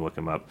name. Let me look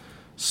him up.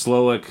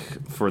 Slowick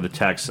for the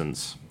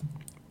Texans,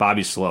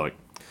 Bobby Slowick.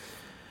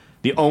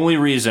 The only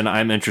reason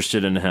I'm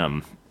interested in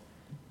him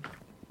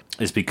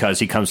is because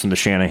he comes from the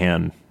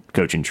Shanahan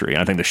coaching tree.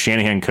 And I think the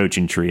Shanahan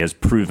coaching tree has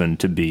proven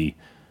to be,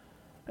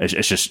 it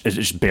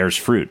just bears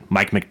fruit.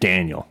 Mike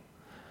McDaniel,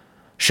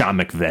 Sean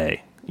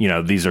McVay.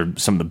 These are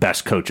some of the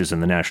best coaches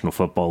in the National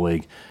Football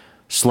League.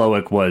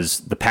 Slowick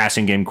was the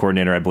passing game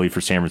coordinator, I believe,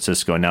 for San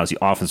Francisco, and now is the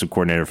offensive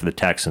coordinator for the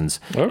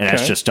Texans. Okay. And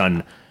has just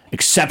done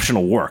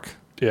exceptional work.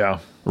 Yeah.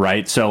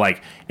 Right? So,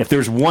 if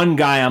there's one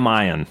guy I'm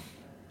eyeing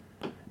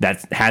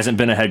that hasn't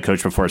been a head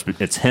coach before,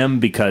 it's him,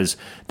 because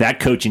that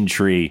coaching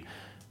tree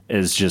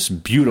is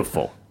just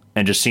beautiful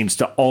and just seems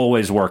to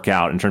always work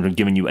out in terms of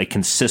giving you a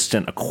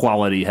consistent, a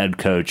quality head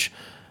coach.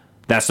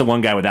 That's the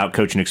one guy without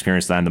coaching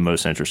experience that I'm the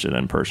most interested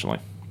in, personally.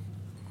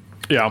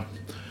 Yeah.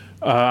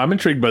 I'm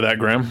intrigued by that,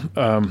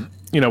 Graham.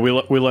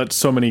 We let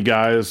so many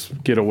guys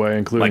get away,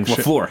 including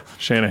LaFleur.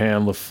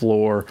 Shanahan,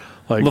 LaFleur.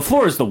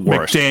 LaFleur is the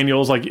worst.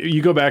 McDaniels.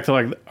 You go back to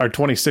our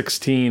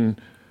 2016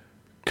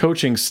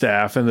 coaching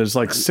staff, and there's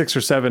 6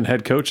 or 7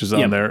 head coaches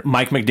on there.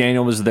 Mike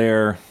McDaniel was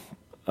there.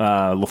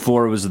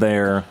 LaFleur was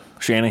there.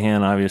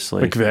 Shanahan,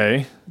 obviously.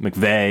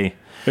 McVay.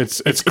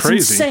 It's crazy.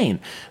 It's insane.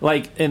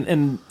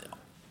 And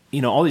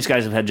all these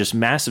guys have had just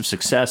massive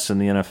success in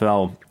the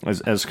NFL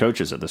as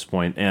coaches at this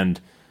point,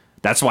 and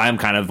that's why I'm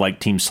kind of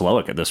Team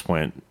Slowick at this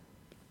point.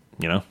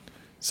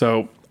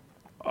 So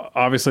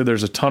obviously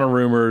there's a ton of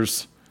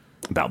rumors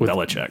about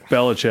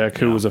Belichick,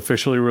 who was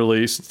officially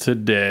released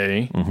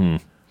today.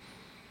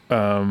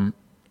 And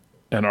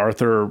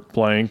Arthur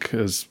Blank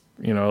has,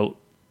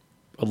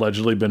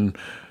 allegedly been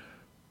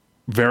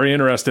very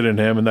interested in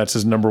him, and that's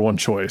his number one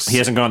choice. He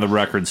hasn't gone on the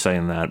record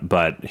saying that,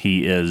 but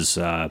he is.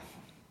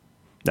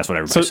 That's what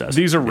everybody says.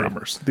 These are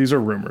rumors. These are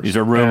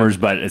rumors,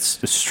 but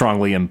it's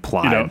strongly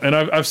implied. And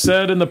I've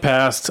said in the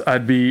past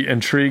I'd be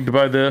intrigued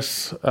by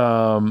this,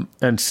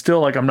 and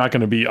still I'm not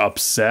going to be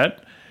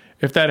upset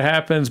if that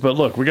happens. But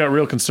look, we got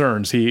real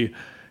concerns.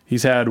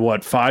 He's had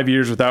 5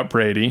 years without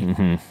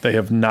Brady. They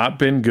have not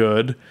been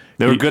good.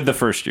 They were good the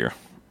first year.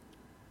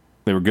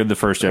 Went to the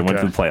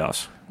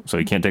playoffs. So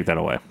you can't take that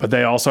away. But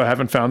they also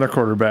haven't found their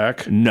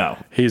quarterback. No.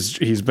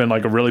 He's been a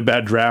really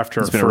bad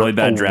drafter. He's been a really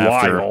bad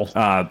drafter.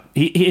 While.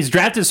 He's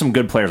drafted some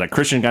good players, like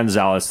Christian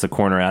Gonzalez, the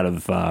corner out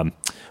of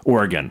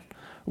Oregon,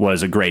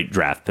 was a great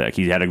draft pick.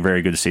 He had a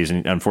very good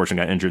season.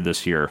 Unfortunately, got injured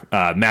this year.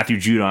 Matthew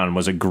Judon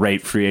was a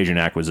great free agent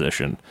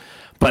acquisition.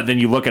 But then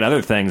you look at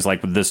other things,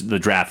 like with the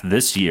draft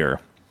this year,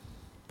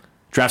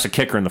 drafts a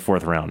kicker in the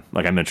 4th round,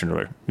 like I mentioned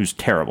earlier, who's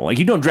terrible.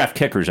 You don't draft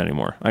kickers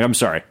anymore. I'm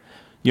sorry.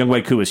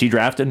 Younghoe Koo, was he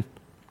drafted?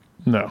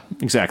 No.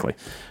 Exactly.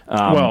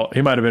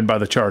 He might have been by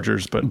the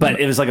Chargers, but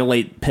it was a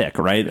late pick,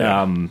 right?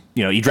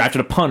 Yeah. He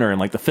drafted a punter in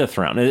the 5th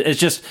round. It's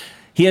just,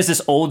 he has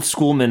this old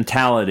school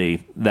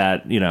mentality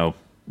that,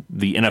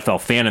 the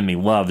NFL fan in me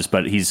loves,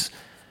 but he's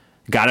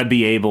got to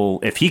be able,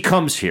 if he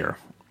comes here,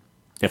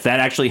 if that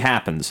actually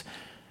happens,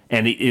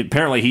 and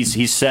apparently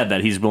he's said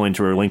that he's willing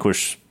to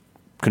relinquish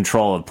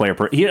control of player.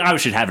 He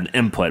obviously should have an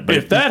input, but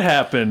if that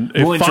happened,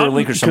 willing to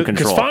relinquish some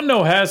control. Because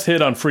Fontenot has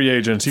hit on free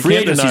agents. Free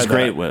agents he's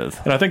great with,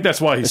 and I think that's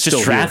why he's it's still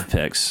just draft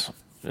here. picks.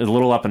 A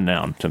little up and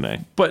down to me,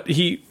 but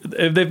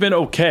they've been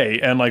okay,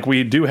 and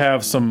we do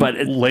have some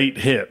late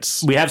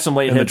hits. We have some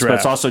late hits, but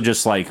it's also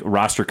just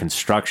roster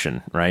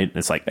construction, right?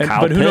 It's Kyle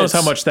but who Pitts, knows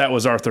how much that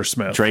was Arthur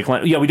Smith, Drake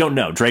London. Yeah, we don't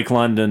know. Drake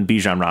London,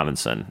 Bijan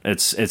Robinson.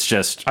 It's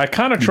just I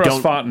kind of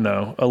trust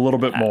Fontenot a little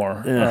bit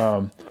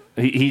more.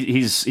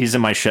 He's in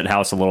my shit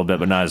house a little bit,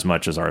 but not as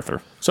much as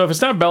Arthur. So if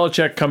it's not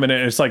Belichick coming in,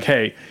 it's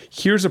hey,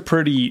 here's a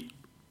pretty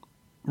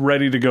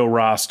ready to go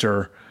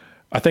roster.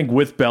 I think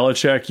with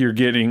Belichick, you're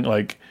getting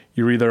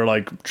you're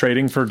either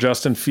trading for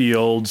Justin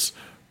Fields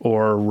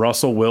or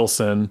Russell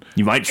Wilson.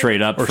 You might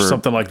trade up or for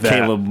something like that.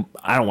 Caleb.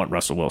 I don't want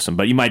Russell Wilson,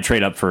 but you might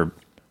trade up for.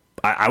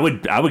 I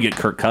would get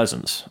Kirk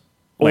Cousins.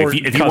 Or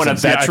if you want a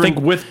veteran, I think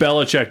with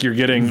Belichick, you're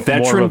getting more of a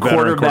veteran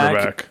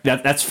quarterback.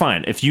 That's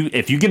fine. If you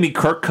give me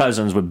Kirk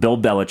Cousins with Bill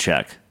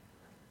Belichick,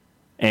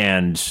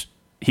 and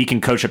he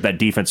can coach up that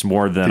defense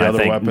more than the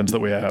other weapons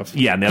that we have.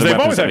 Yeah, and they've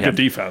always had good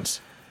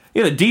defense.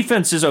 Yeah, the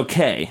defense is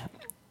okay.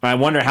 I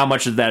wonder how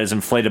much of that is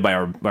inflated by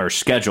our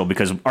schedule,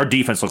 because our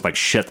defense looked like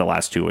shit the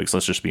last 2 weeks.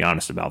 Let's just be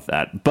honest about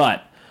that.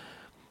 But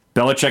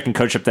Belichick can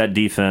coach up that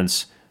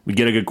defense. We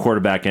get a good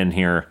quarterback in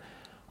here.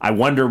 I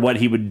wonder what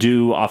he would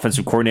do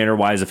offensive coordinator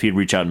wise if he'd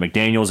reach out to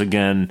McDaniels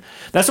again.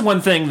 That's the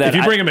one thing that if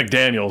you bring in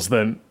McDaniels,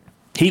 then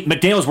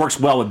McDaniels works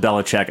well with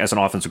Belichick as an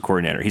offensive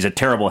coordinator. He's a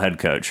terrible head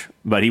coach,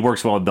 but he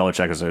works well with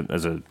Belichick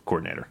as a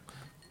coordinator.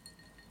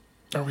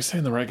 Are we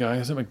saying the right guy?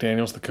 Isn't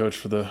McDaniels the coach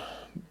for the?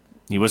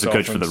 He was the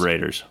coach for the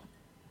Raiders.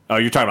 Oh,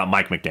 you're talking about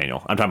Mike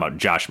McDaniel. I'm talking about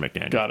Josh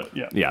McDaniel. Got it.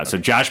 Yeah. Yeah. Okay. So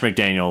Josh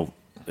McDaniel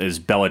is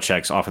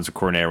Belichick's offensive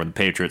coordinator when the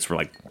Patriots were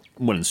like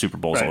winning Super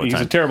Bowls all the time.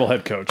 He's a terrible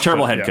head coach.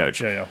 Terrible head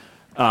coach. Yeah.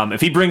 If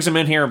he brings him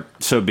in here,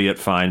 so be it.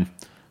 Fine,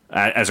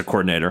 as a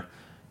coordinator,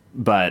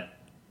 but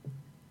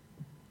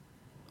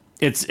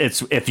it's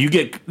if you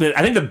get.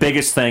 I think the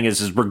biggest thing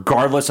is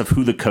regardless of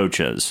who the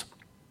coach is,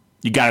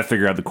 you got to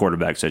figure out the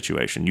quarterback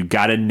situation. You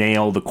got to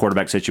nail the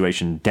quarterback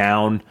situation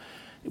down.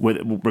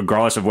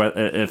 Regardless of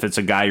if it's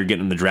a guy you're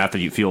getting in the draft that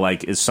you feel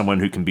like is someone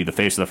who can be the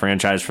face of the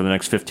franchise for the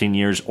next 15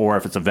 years, or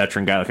if it's a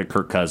veteran guy like a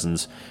Kirk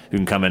Cousins who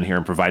can come in here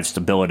and provide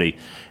stability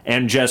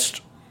and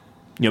just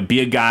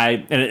be a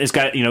guy. And it's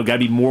got to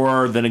be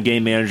more than a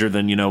game manager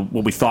than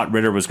what we thought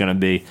Ritter was going to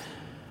be.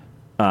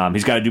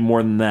 He's got to do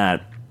more than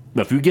that.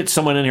 But if you get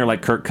someone in here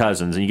like Kirk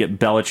Cousins and you get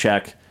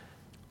Belichick,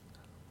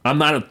 I'm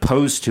not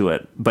opposed to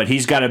it, but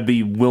he's got to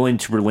be willing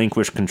to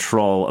relinquish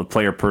control of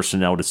player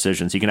personnel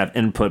decisions. He can have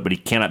input, but he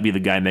cannot be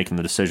the guy making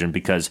the decision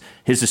because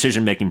his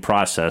decision-making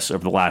process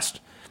over the last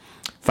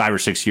 5 or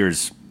 6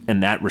 years,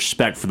 in that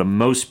respect, for the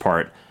most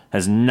part,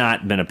 has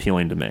not been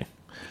appealing to me.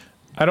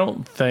 I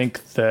don't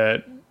think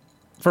that.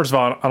 First of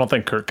all, I don't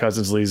think Kirk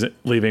Cousins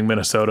leaving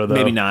Minnesota, though.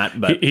 Maybe not,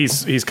 but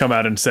he's come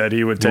out and said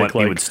he would take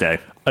he would stay.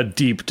 A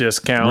deep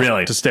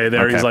discount to stay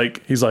there. Okay.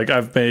 He's like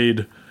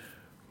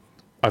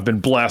I've been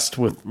blessed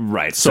with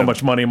so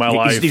much money in my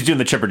life. He's doing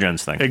the Chipper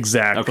Jones thing.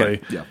 Exactly.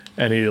 Okay. Yeah.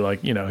 And he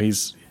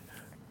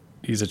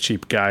he's a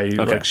cheap guy.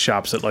 He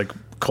shops at like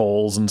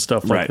Kohl's and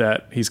stuff like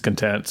that. He's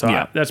content.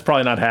 So that's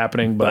probably not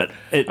happening, but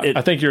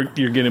I think you're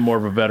getting more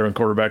of a veteran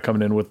quarterback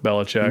coming in with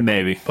Belichick.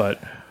 Maybe.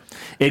 But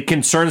it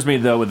concerns me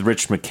though with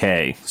Rich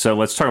McKay. So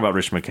let's talk about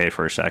Rich McKay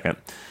for a second.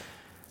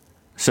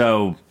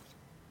 So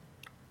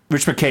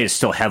Rich McKay is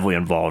still heavily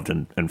involved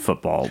in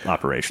football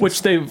operations.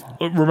 Which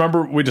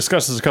remember, we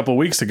discussed this a couple of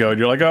weeks ago, and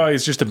you're like, oh,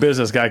 he's just a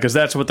business guy, because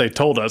that's what they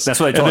told us. That's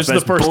what they told us. This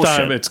is the first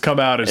time it's come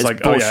out. It's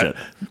like, bullshit. Oh,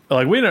 yeah.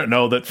 Like, we don't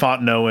know that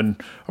Fontenot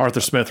and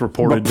Arthur Smith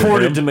reported to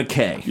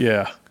McKay.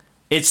 Yeah.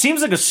 It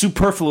seems like a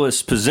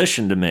superfluous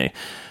position to me.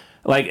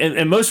 Like,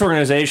 in most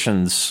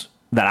organizations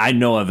that I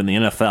know of in the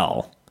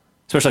NFL,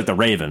 especially like the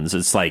Ravens,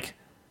 it's like,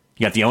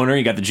 you got the owner,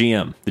 you got the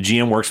GM. The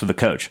GM works with the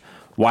coach.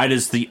 Why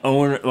does the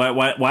owner?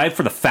 Why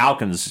for the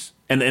Falcons?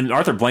 And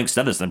Arthur Blank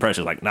said this in the press.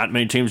 He's like, not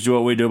many teams do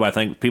what we do, but I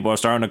think people are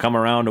starting to come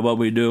around to what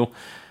we do.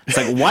 It's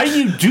like, why do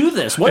you do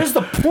this? What is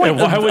the point?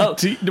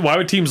 Why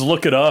would teams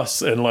look at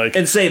us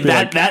and say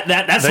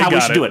that's how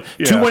we should do it?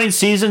 Yeah. 2 winning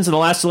seasons in the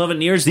last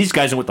 11 years. These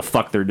guys know what the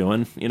fuck they're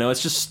doing.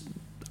 It's just.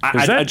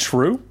 Is that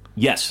true?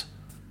 Yes.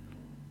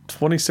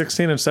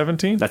 2016 and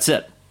 17. That's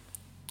it.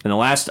 In the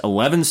last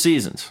 11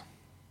 seasons,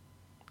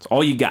 that's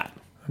all you got.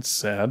 That's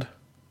sad.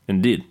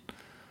 Indeed.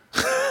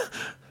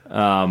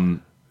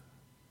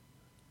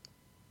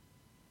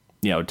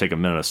 Yeah, it would take a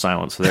minute of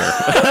silence there.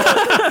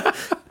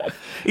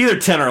 Either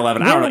 10 or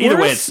 11. I don't know.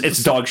 Either way,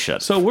 it's dog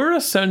shit. So we're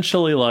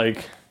essentially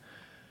like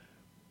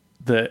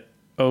the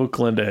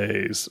Oakland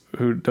A's,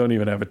 who don't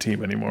even have a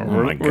team anymore.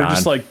 We're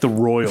just like the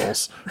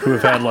Royals, who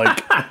have had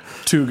like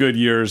 2 good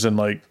years in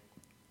like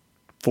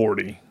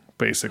 40,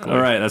 basically. All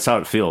right, that's how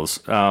it feels.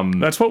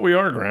 That's what we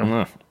are,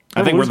 Graham.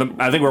 I think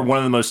we're one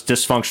of the most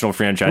dysfunctional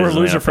franchises. We're a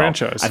loser in the NFL.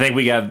 franchise. I think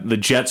we have the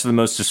Jets are the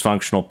most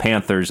dysfunctional,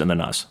 Panthers, and then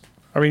us.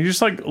 I mean, you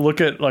just like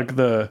look at like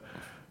the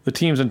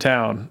teams in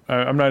town.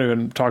 I'm not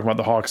even talking about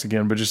the Hawks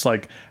again, but just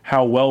like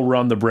how well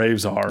run the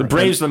Braves are. The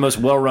Braves are the most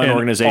well run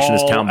organization in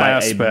this town by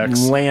a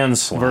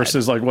landslide.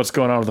 Versus like what's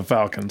going on with the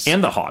Falcons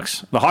and the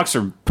Hawks. The Hawks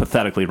are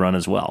pathetically run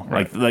as well.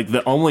 Right. Like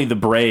only the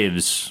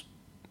Braves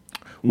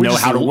know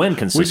how to win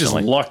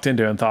consistently. We just lucked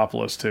into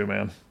Anthopoulos too,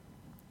 man.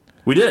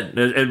 We did.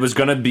 It was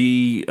going to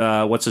be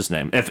what's his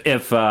name?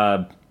 If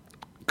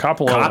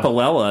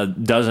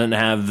Coppolella doesn't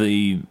have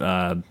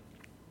the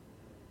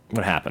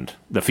what happened?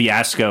 The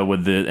fiasco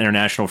with the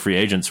international free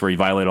agents where he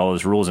violated all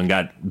his rules and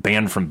got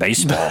banned from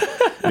baseball.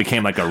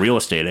 Became like a real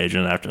estate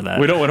agent after that.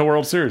 We don't win a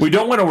World Series. We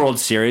don't win a World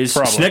Series.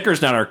 Probably.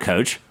 Snicker's not our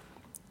coach.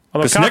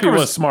 Although Snicker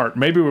was smart.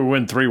 Maybe we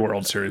win 3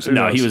 World Series. Who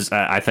knows? He was.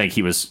 I think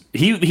he was.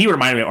 He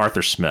reminded me of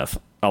Arthur Smith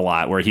a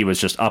lot, where he was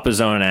just up his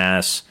own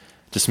ass,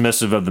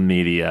 dismissive of the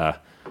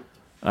media.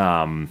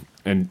 And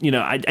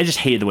I just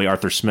hated the way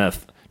Arthur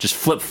Smith just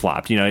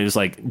flip-flopped. He was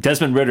like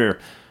Desmond Ritter.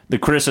 The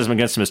criticism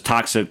against him is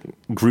toxic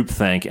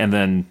groupthink, and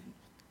then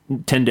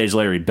 10 days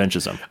later he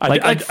benches him.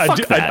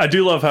 I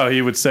do love how he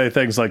would say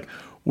things like,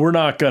 "We're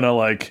not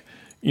gonna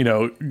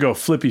go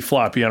flippy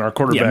floppy on our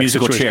quarterback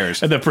musical situation,"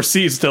 chairs, and then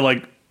proceeds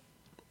to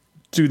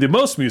do the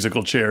most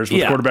musical chairs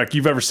with quarterback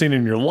you've ever seen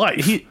in your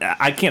life.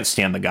 I can't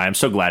stand the guy. I'm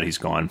so glad he's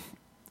gone,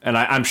 and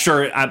I'm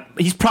sure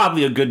he's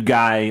probably a good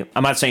guy.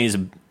 I'm not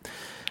saying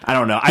I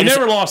don't know. He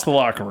never lost the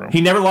locker room.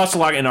 He never lost the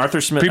locker room. And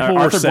Arthur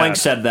sad. Blank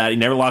said that. He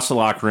never lost the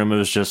locker room. It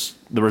was just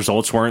the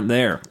results weren't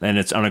there, and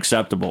it's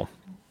unacceptable.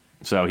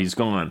 So he's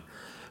gone.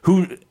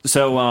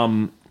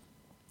 I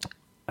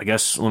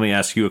guess let me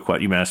ask you a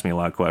question. You've been asking me a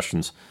lot of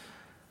questions.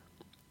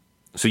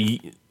 So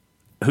your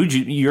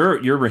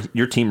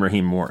team,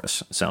 Raheem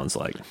Morris, sounds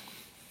like.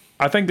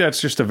 I think that's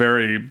just a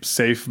very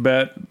safe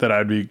bet that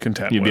I'd be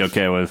content with. You'd be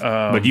okay with.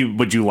 But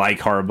would you like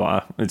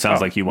Harbaugh? It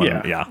sounds like you want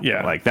him.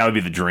 Yeah. Like, that would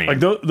be the dream. Like,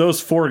 those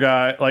four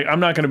guys, like,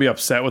 I'm not going to be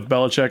upset with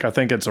Belichick. I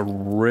think it's a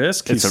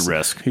risk. It's a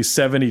risk. He's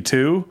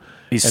 72.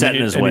 He's set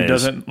in his ways. And he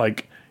doesn't,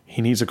 like,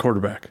 he needs a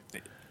quarterback.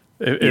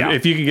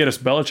 If you can get us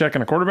Belichick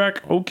and a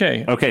quarterback,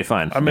 okay. Okay,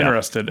 fine. I'm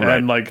interested. Right.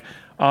 And, like,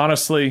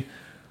 honestly.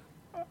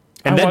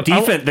 And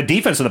the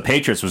defense of the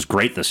Patriots was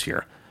great this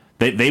year.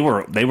 They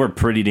were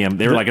pretty damn.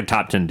 They were like a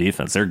top 10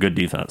 defense. They're a good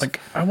defense.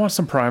 Like, I want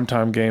some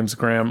primetime games,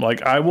 Graham.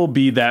 Like, I will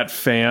be that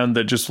fan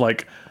that just,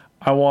 like,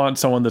 I want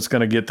someone that's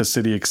going to get the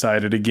city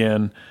excited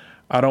again.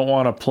 I don't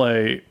want to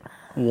play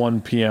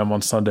 1 p.m.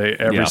 on Sunday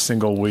every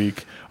single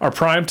week. Our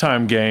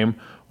primetime game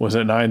was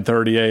at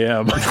 9:30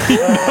 a.m.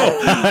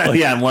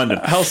 In London.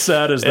 How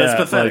sad is that? It's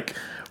pathetic.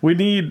 Like, we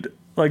need.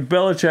 Like,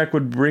 Belichick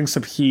would bring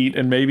some heat,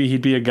 and maybe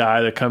he'd be a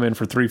guy that come in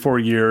for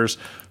 3-4 years,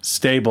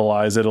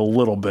 stabilize it a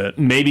little bit.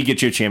 Maybe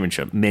get you a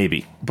championship.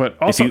 Maybe. But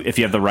also, if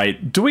you have the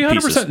right do we 100%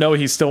 pieces. know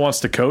he still wants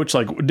to coach?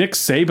 Like, Nick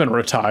Saban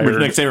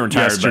retired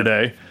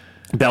yesterday.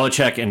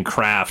 Belichick and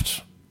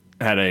Kraft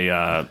had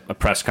a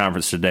press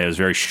conference today. It was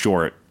very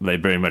short. They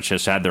pretty much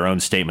just had their own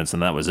statements,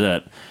 and that was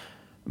it.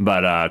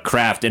 But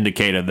Kraft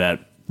indicated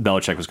that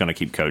Belichick was going to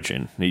keep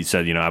coaching. He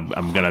said,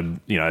 I'm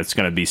going to, it's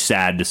going to be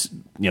sad to,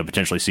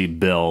 potentially see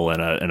Bill in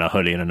a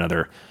hoodie and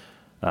another,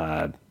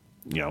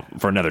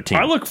 for another team.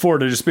 I look forward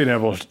to just being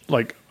able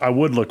to, I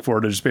would look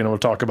forward to just being able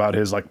to talk about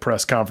his,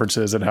 press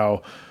conferences and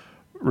how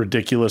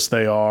ridiculous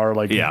they are.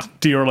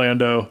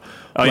 D'Orlando,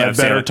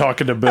 better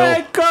talking to Bill.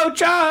 Hey,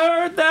 coach,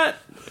 I heard that.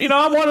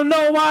 I want to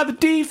know why the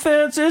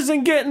defense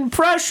isn't getting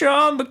pressure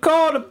on the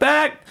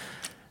quarterback.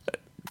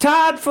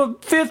 Tied for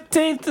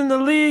 15th in the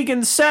league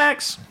in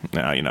sacks.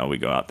 Now, we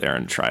go out there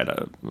and try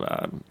to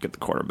get the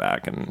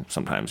quarterback, and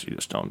sometimes you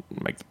just don't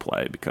make the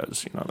play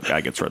because, the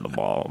guy gets rid of the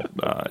ball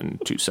in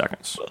 2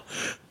 seconds.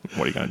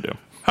 What are you going to do?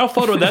 How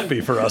fun would that be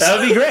for us? That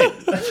would be great.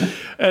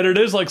 And it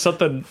is like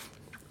something,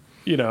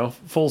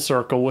 full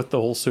circle with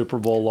the whole Super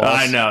Bowl loss.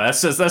 I know.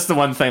 That's the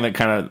one thing that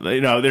kind of,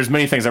 there's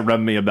many things that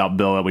rub me about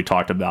Bill that we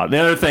talked about. The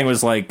other thing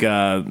was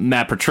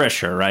Matt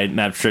Patricia, right?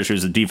 Matt Patricia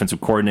is the defensive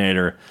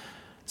coordinator.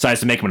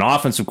 Decides to make him an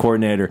offensive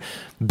coordinator.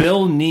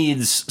 Bill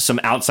needs some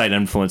outside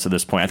influence at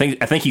this point.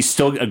 I think he's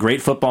still a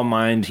great football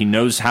mind. He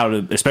knows how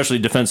to, especially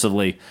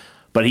defensively.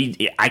 But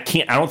I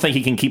don't think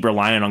he can keep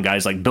relying on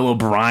guys like Bill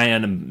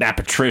O'Brien and Matt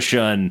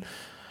Patricia and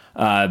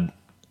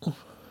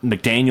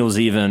McDaniels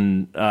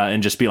even,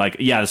 and just be like,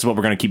 yeah, this is what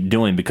we're going to keep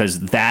doing, because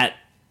that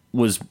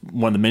was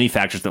one of the many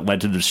factors that led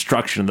to the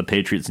destruction of the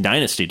Patriots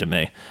dynasty to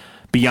me.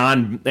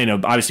 Beyond,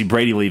 obviously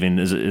Brady leaving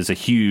is a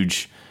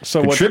huge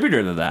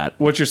contributor to that.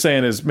 What you're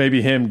saying is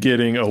maybe him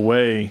getting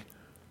away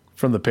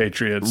from the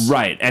Patriots.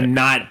 Right, and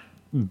not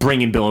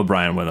bringing Bill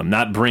O'Brien with him,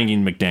 not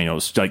bringing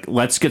McDaniels.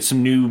 Let's get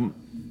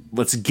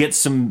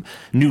some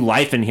new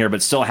life in here,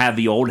 but still have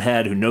the old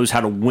head who knows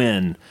how to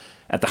win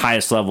at the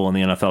highest level in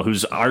the NFL,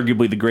 who's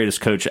arguably the greatest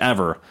coach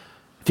ever.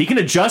 If he can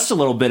adjust a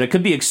little bit, it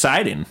could be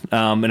exciting.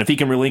 And if he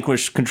can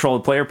relinquish control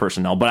of player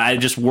personnel. But I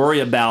just worry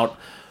about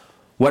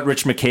what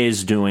Rich McKay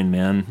is doing,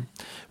 man.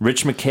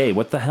 Rich McKay,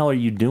 what the hell are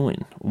you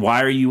doing?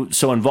 Why are you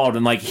so involved?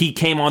 And he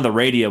came on the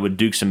radio with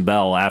Dukes and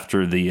Bell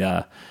after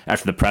the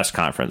press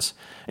conference,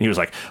 and he was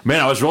like,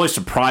 "Man, I was really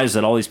surprised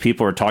that all these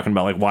people are talking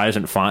about why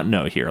isn't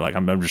Fontenot here?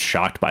 I'm just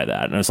shocked by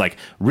that." And I was like,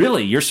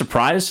 "Really? You're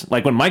surprised?"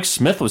 When Mike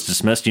Smith was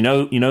dismissed, you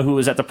know who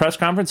was at the press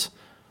conference?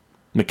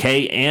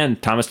 McKay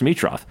and Thomas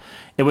Dimitroff.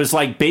 It was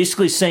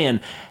basically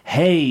saying,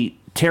 "Hey,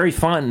 Terry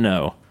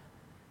Fontenot,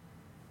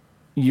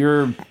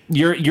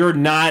 you're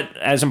not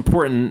as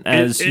important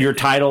as your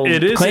title claims you are."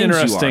 It is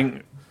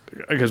interesting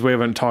because we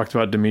haven't talked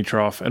about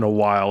Dimitroff in a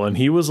while, and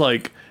he was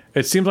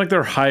it seems like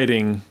they're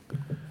hiding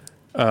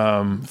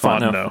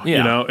Fontenot.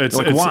 Yeah. It's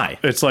why?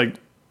 It's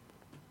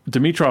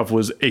Dimitroff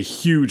was a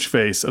huge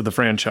face of the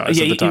franchise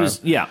at the time.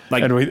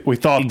 And we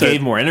thought he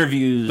gave more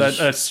interviews.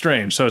 That's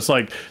strange. So it's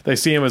they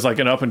see him as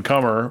an up and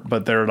comer,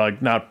 but they're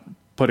not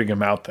putting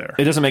him out there.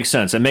 It doesn't make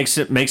sense. It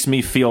makes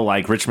me feel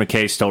like Rich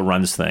McKay still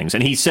runs things.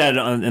 And he said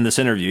in this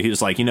interview, he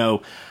was like,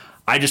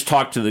 I just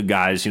talk to the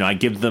guys. I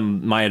give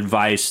them my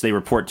advice. They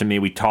report to me.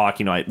 We talk.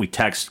 We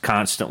text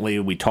constantly.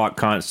 We talk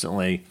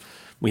constantly.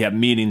 We have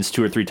meetings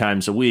 2 or 3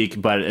 times a week.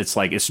 But it's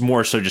it's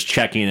more so just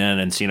checking in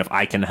and seeing if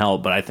I can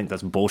help. But I think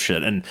that's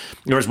bullshit. And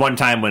there was one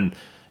time when,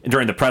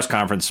 during the press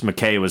conference,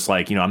 McKay was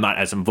like, I'm not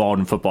as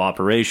involved in football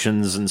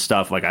operations and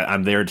stuff.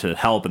 I'm there to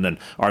help. And then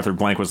Arthur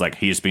Blank was like,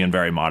 he's being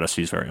very modest.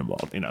 He's very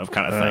involved, kind of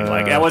thing.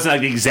 That wasn't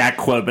the exact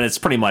quote, but it's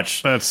pretty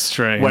much that's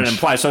strange what it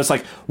implies. So it's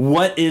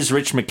what is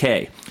Rich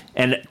McKay?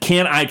 And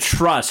can I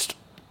trust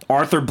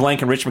Arthur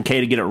Blank and Rich McKay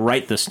to get it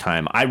right this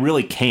time? I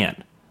really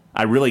can't.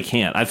 I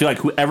feel like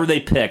whoever they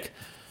pick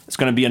It's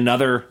going to be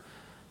another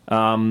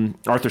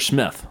Arthur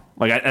Smith.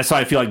 That's how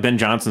I feel like Ben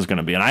Johnson's going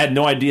to be. And I had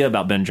no idea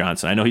about Ben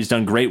Johnson. I know he's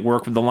done great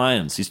work with the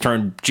Lions. He's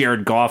turned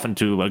Jared Goff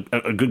into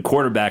a good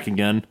quarterback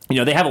again.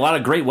 They have a lot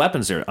of great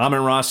weapons there.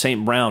 Amon-Ra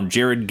St. Brown,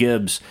 Jared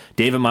Gibbs,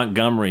 David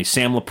Montgomery,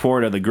 Sam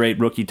Laporta, the great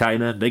rookie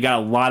tight end. They got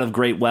a lot of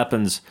great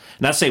weapons.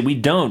 Not to say we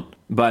don't,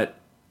 but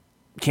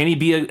can he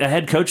be a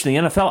head coach in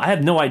the NFL? I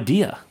have no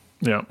idea.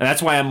 Yeah. And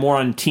that's why I'm more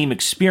on team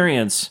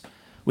experience,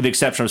 with the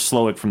exception of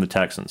Slowick from the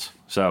Texans.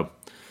 So,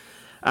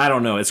 I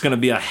don't know. It's going to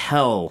be a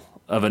hell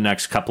of a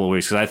next couple of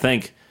weeks, because I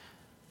think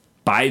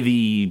by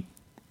the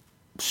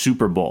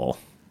Super Bowl,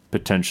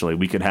 potentially,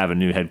 we could have a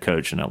new head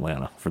coach in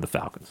Atlanta for the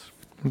Falcons.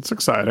 It's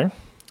exciting.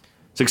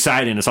 It's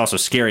exciting. It's also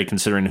scary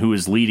considering who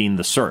is leading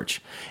the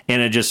search.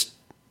 And it just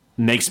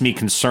makes me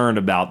concerned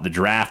about the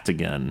draft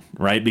again,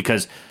 right?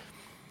 Because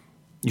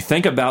you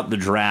think about the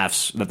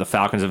drafts that the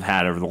Falcons have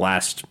had over the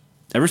last...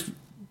 Ever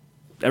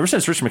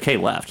since Rich McKay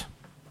left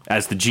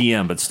as the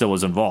GM, but still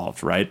was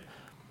involved, right?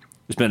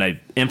 There's been an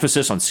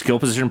emphasis on skill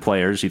position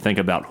players. You think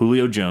about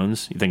Julio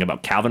Jones. You think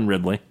about Calvin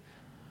Ridley.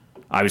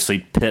 Obviously,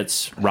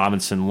 Pitts,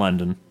 Robinson,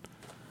 London.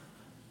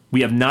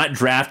 We have not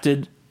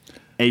drafted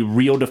a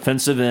real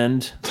defensive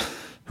end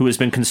who has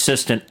been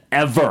consistent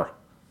ever.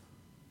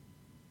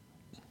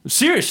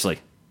 Seriously.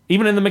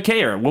 Even in the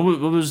McKay era, what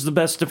was the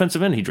best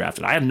defensive end he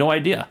drafted? I have no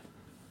idea.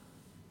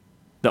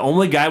 The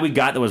only guy we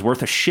got that was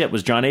worth a shit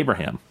was John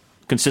Abraham.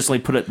 Consistently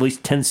put at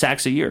least 10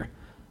 sacks a year.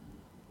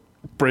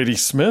 Brady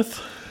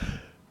Smith?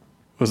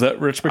 Was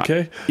that Rich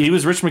McKay? He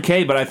was Rich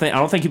McKay, but I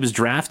don't think he was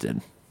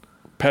drafted.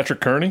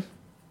 Patrick Kearney?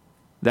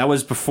 That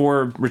was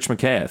before Rich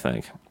McKay, I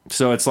think.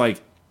 So it's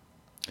like,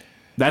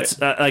 that's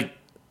I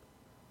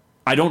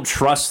don't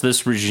trust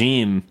this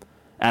regime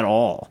at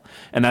all.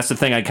 And that's the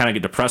thing I kind of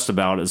get depressed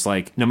about, is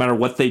like, no matter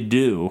what they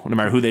do, no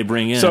matter who they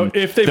bring in, so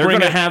if they're going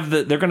to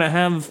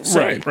have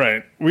say.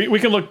 Right. We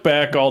can look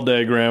back all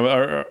day,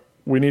 Graham.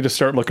 We need to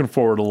start looking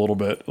forward a little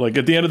bit. Like,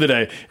 at the end of the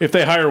day, if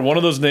they hire one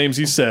of those names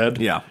you said,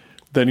 yeah,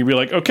 then you'd be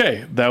like,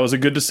 okay, that was a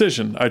good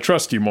decision. I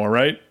trust you more,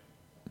 right?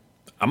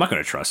 I'm not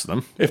going to trust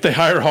them. If they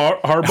hire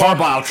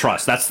Harbaugh, I'll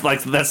trust. That's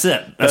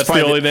it. That's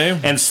the only name?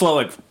 And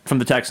Slowick from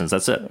the Texans.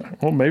 That's it.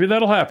 Well, maybe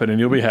that'll happen and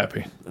you'll be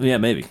happy. Yeah,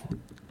 maybe.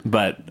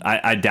 But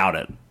I doubt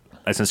it.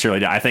 I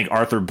sincerely doubt. I think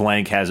Arthur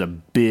Blank has a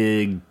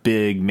big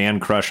man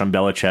crush on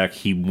Belichick.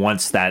 He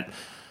wants that,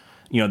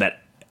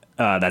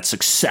 that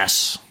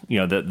success,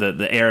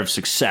 the air of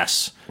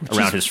success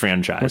around his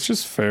franchise. Which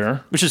is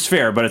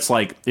fair. But it's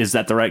like, is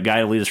that the right guy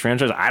to lead his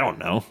franchise? I don't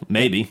know.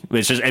 Maybe.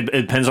 It's just, it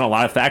depends on a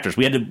lot of factors.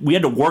 We had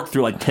to work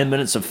through like 10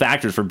 minutes of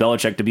factors for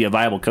Belichick to be a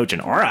viable coach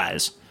in our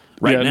eyes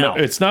now. No,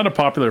 it's not a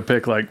popular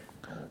pick. Like,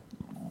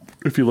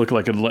 if you look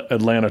like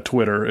Atlanta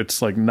Twitter,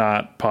 it's like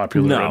not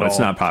popular at all. No, it's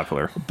not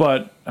popular.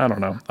 But I don't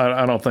know.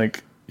 I don't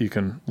think you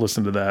can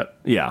listen to that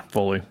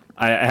fully.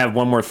 I have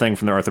one more thing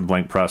from the Arthur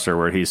Blank presser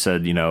where he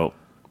said,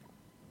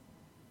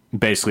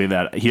 basically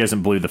that he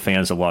doesn't believe the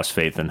fans have lost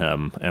faith in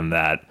him and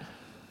that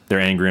they're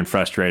angry and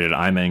frustrated.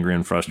 I'm angry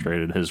and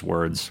frustrated, his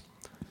words.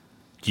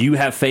 Do you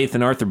have faith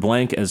in Arthur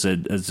Blank as a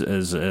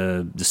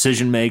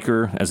decision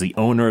maker, as the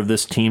owner of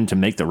this team, to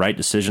make the right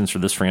decisions for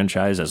this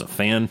franchise as a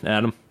fan,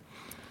 Adam?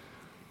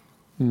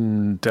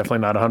 Definitely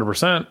not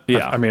 100%.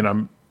 Yeah. I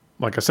mean,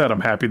 like I said, I'm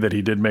happy that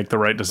he did make the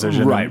right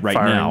decision. Right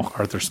now.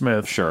 Arthur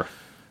Smith. Sure.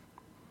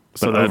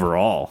 So but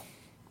overall,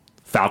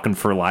 Falcon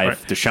for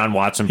life, right. Deshaun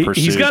Watson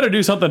pursuit. He's got to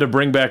do something to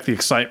bring back the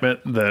excitement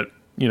that,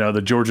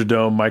 the Georgia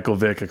Dome, Michael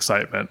Vick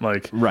excitement.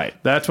 Like, right.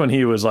 That's when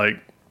he was like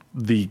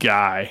the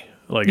guy.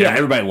 Like,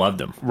 everybody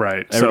loved him.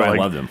 Right. Everybody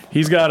loved him.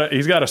 He's got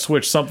to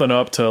switch something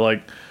up to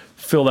like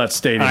fill that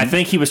stadium. And I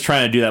think he was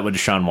trying to do that with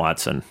Deshaun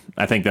Watson.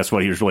 I think that's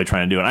what he was really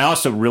trying to do. And I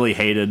also really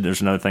hated, there's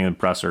another thing in the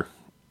presser.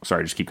 Sorry,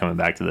 I just keep coming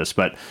back to this.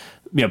 But,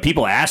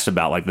 people asked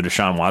about like the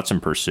Deshaun Watson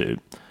pursuit.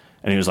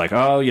 And he was like,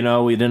 oh,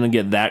 we didn't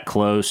get that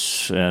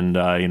close. And,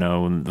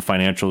 the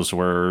financials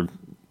were,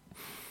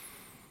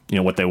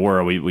 what they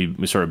were.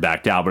 We sort of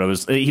backed out.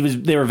 But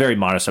they were very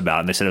modest about it.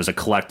 And they said it was a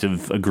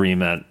collective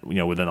agreement,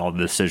 within all the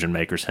decision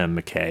makers, him,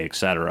 McKay, et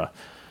cetera.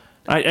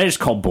 I just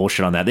called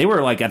bullshit on that. They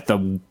were like at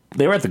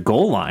the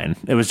goal line.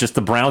 It was just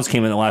the Browns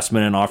came in at the last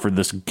minute and offered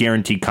this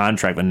guaranteed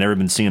contract that had never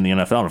been seen in the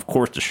NFL. And of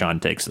course,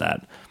 Deshaun takes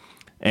that.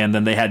 And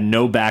then they had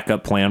no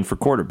backup plan for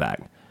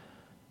quarterback.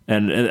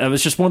 And it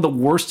was just one of the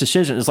worst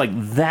decisions. It's like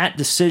that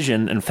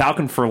decision and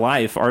Falcon for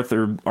life,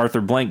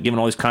 Arthur Blank, giving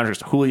all these contracts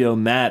to Julio,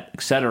 Matt,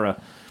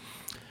 etc.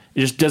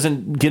 It just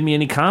doesn't give me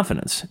any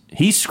confidence.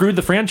 He screwed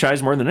the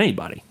franchise more than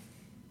anybody.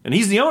 And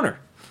he's the owner.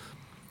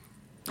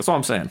 That's all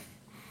I'm saying.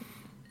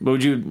 But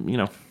would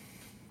you,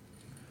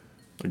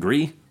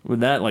 agree with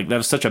that? Like, that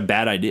was such a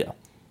bad idea.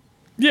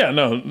 Yeah,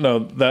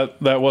 no,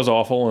 that was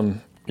awful. And,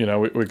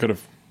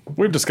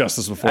 we've discussed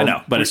this before. I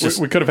know, but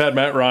we could have had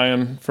Matt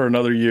Ryan for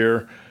another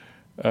year.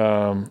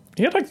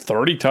 He had like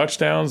 30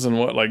 touchdowns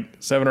and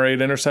 7 or 8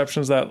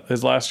 interceptions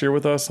his last year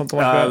with us, something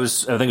like that.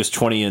 I think it was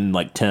 20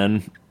 and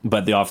 10,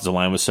 but the offensive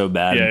line was so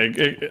bad.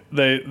 Yeah,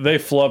 they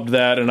flubbed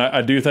that, and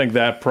I do think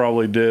that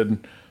probably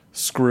did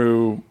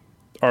screw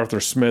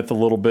Arthur Smith a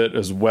little bit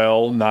as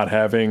well, not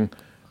having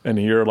in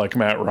a year like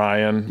Matt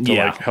Ryan to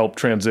Yeah. like help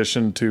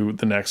transition to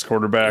the next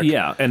quarterback.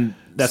 Yeah, and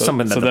that's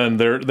something that... So then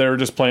they're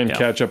just playing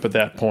catch up at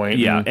that point.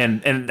 Yeah,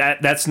 and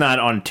that's not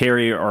on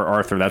Terry or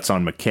Arthur. That's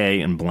on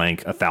McKay and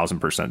Blank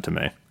 1,000% to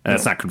me. And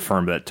that's not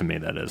confirmed, but to me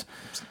that is.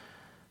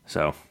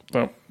 So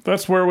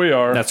that's where we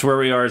are. That's where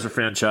we are as a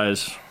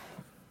franchise.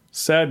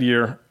 Sad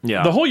year.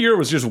 Yeah. The whole year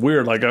was just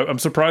weird. Like, I'm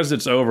surprised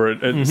it's over.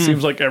 It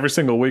seems like every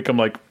single week I'm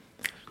like,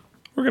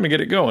 we're going to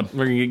get it going.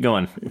 We're going to get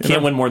going.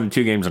 Can't win more than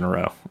 2 games in a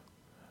row.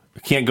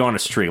 Can't go on a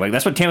streak. Like,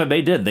 that's what Tampa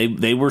Bay did.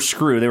 They were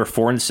screwed. They were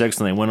 4-6,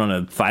 and they went on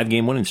a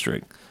 5-game winning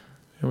streak.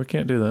 Yeah, we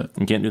can't do that.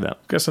 You can't do that.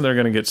 I'm guessing they're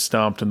going to get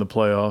stomped in the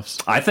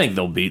playoffs. I think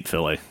they'll beat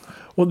Philly.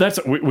 Well,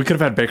 we could have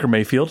had Baker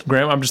Mayfield.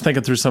 Graham, I'm just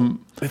thinking through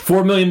some...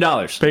 $4 million.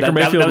 Baker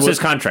Mayfield that was his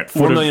contract.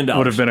 $4 million.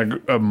 Would have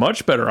been a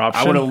much better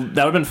option. That would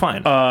have been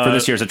fine for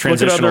this year as a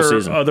transitional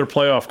season. Other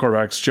playoff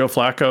quarterbacks. Joe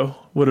Flacco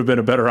would have been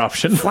a better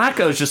option.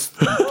 Flacco's just...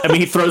 I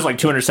mean, he throws like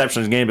 2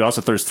 interceptions a game, but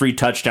also throws 3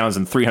 touchdowns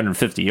and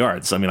 350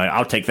 yards. I mean,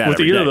 I'll take that With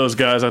every either day. of those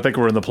guys, I think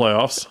we're in the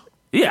playoffs.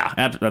 Yeah,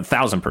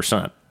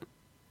 1,000%.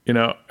 You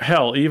know,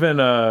 hell,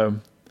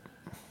 even...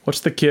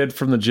 what's the kid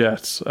from the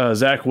Jets?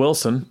 Zach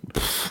Wilson.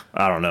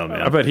 I don't know,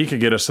 man. I bet he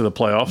could get us to the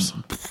playoffs.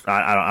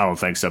 I don't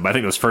think so. But I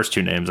think those first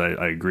 2 names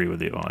I agree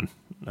with you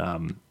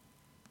on.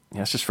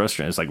 Yeah, it's just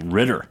frustrating. It's like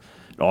Ritter.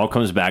 It all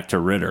comes back to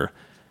Ritter.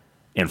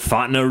 And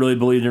Fontenot really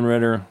believed in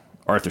Ritter.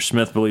 Arthur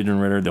Smith believed in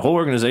Ritter. The whole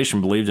organization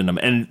believed in him.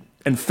 And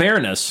in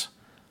fairness,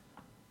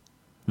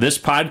 this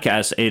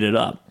podcast ate it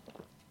up.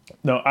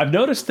 No, I've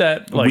noticed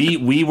that. Like,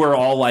 we were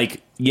all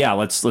like, yeah,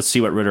 let's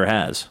see what Ritter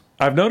has.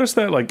 I've noticed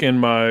that, like, in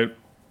my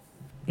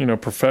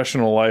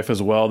professional life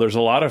as well, there's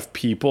a lot of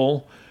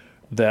people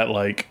that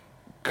like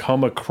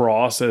come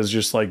across as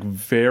just like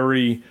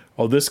very,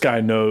 this guy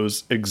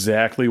knows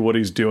exactly what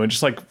he's doing,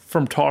 just like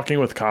from talking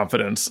with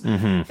confidence.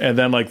 Mm-hmm. And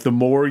then like the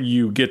more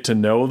you get to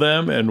know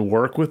them and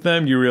work with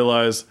them, you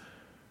realize,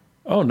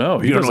 oh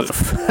no, you don't know what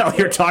the hell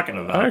you're talking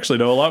about. I actually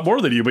know a lot more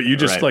than you, but you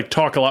just like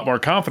talk a lot more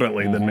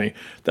confidently than me.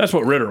 That's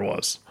what Ritter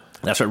was.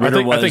 That's what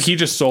Ritter was. I think he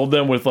just sold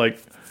them with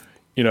like,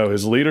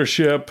 his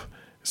leadership.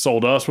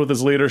 Sold us with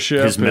his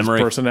leadership, his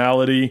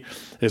personality,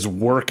 his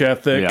work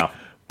ethic. Yeah.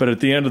 But at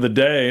the end of the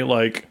day,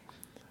 like,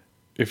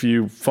 if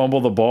you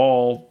fumble the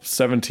ball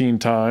 17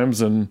 times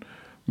and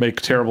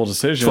make terrible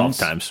decisions... 12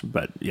 times,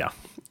 but yeah.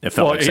 It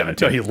felt like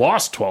 17. He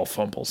lost 12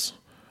 fumbles.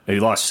 He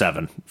lost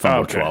 7,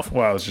 fumbled 12.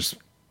 Well, I was just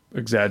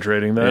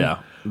exaggerating then. Yeah.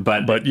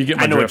 But you get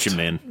my I know drift. what you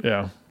mean.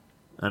 Yeah.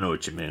 I know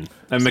what you mean.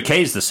 And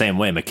McKay's the same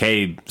way.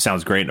 McKay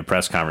sounds great in a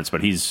press conference,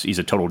 but he's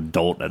a total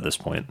dolt at this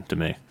point to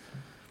me.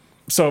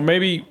 So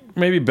maybe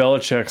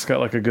Belichick's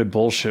got like a good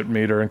bullshit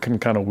meter and can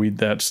kind of weed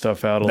that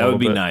stuff out a little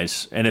bit. That would be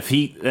nice. And if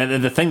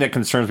and the thing that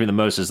concerns me the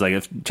most is like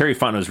if Terry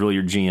Fontenot is really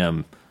your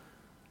GM,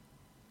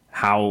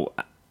 how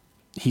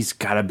he's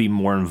got to be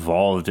more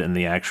involved in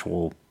the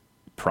actual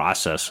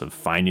process of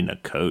finding a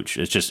coach.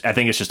 I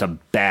think it's just a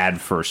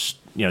bad first.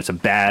 It's a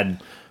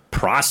bad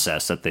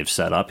process that they've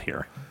set up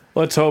here.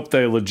 Let's hope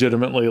they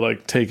legitimately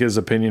like take his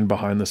opinion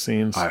behind the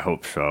scenes. I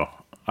hope so.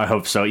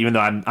 Even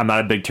though I'm not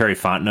a big Terry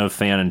Fontenot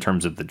fan in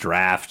terms of the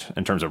draft,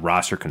 in terms of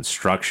roster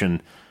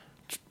construction,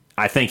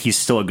 I think he's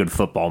still a good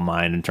football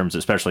mind in terms of,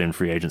 especially in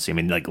free agency. I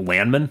mean, like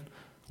Landman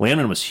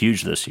was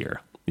huge this year.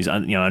 These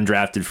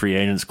undrafted free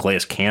agents,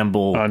 Calais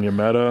Campbell, Anya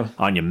Meta,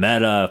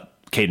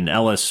 Caden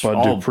Ellis,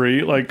 Bud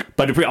Dupree,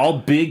 all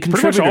big contributors.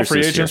 Pretty much all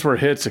free agents were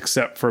hits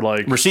except for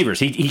like receivers.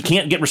 He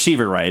can't get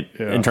receiver right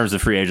in terms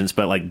of free agents,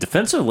 but like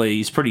defensively,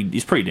 he's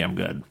pretty damn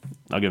good.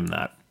 I'll give him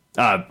that.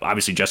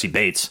 Obviously, Jesse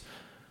Bates.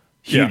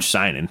 Huge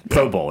signing,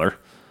 Pro Bowler.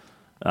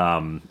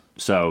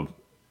 So,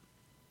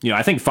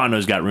 I think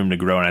Fontenot's got room to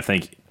grow,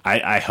 and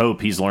I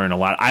hope he's learned a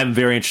lot. I'm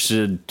very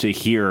interested to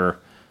hear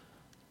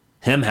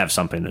him have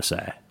something to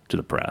say to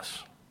the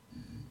press.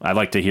 I'd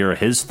like to hear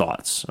his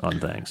thoughts on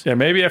things. Yeah,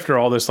 maybe after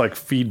all this like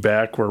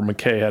feedback where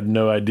McKay had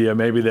no idea,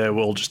 maybe they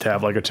will just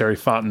have like a Terry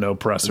Fontenot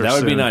presser. That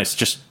would be nice.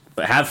 Just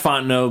have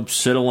Fontenot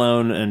sit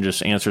alone and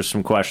just answer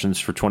some questions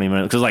for 20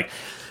 minutes. Because, like,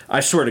 I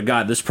swear to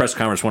God, this press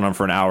conference went on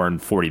for an hour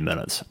and 40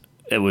 minutes.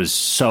 It was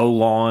so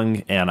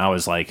long, and I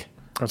was like...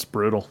 That's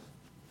brutal.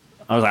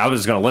 I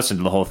was going to listen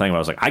to the whole thing, but I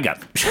was like, I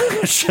got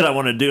shit I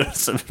want to do.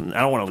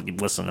 I don't want to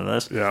keep listening to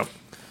this. Yeah.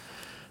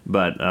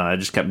 But I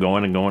just kept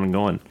going and going and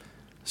going.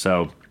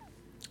 So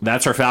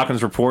that's our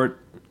Falcons report.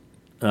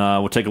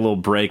 We'll take a little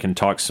break and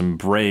talk some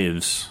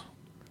Braves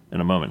in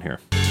a moment here.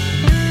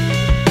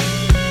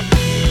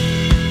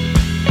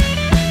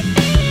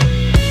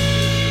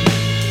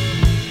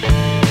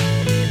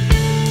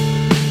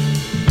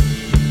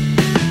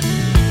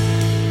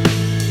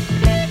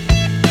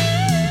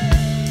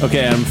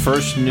 Okay,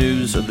 first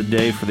news of the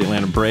day for the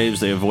Atlanta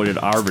Braves. They avoided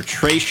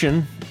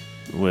arbitration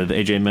with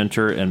A.J.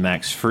 Minter and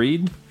Max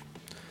Fried.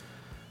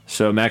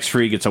 So Max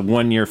Fried gets a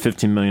 1-year,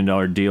 $15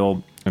 million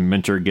deal, and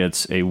Minter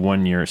gets a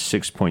 1-year,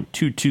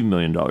 $6.22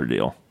 million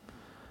deal.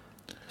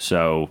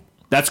 So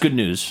that's good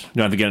news. You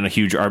don't have to get in a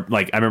huge... I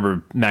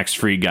remember Max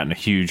Fried got in a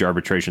huge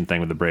arbitration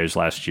thing with the Braves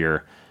last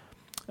year.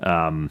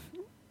 So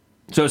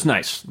it's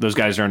nice. Those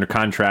guys are under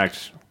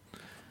contract,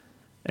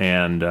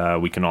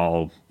 and we can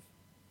all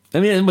I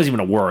mean, it wasn't even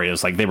a worry. It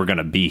was like they were going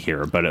to be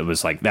here, but it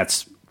was like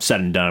that's said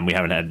and done. We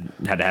haven't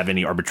had to have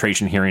any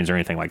arbitration hearings or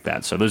anything like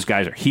that. So those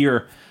guys are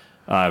here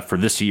for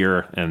this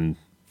year, and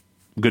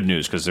good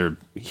news because they're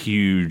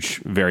huge,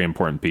 very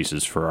important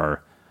pieces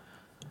for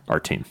our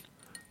team.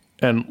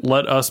 And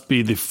let us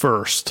be the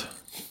first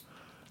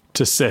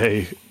to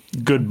say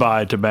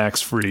goodbye to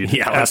Max Fried.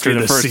 Yeah, let's be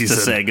the first season.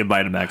 to say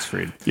goodbye to Max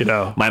Fried. You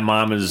know, my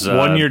mom is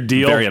 1 year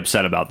deal. Very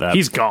upset about that.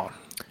 He's gone.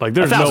 Like,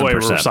 there's no way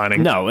we're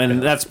signing. No,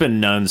 and that's been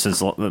known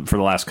for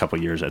the last couple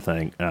of years, I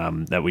think,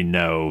 that we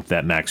know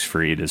that Max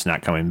Fried is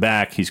not coming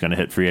back. He's going to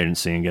hit free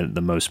agency and get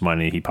the most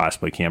money he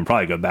possibly can.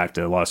 Probably go back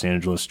to Los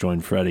Angeles, join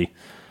Freddie.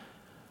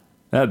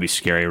 That would be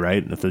scary,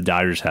 right? If the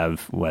Dodgers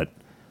have,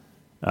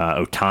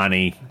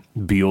 Ohtani,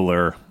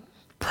 Bueller,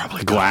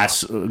 probably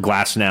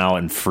Glass now,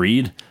 and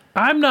Fried.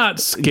 I'm not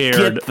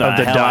scared of the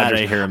Dodgers. Out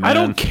of here, man. I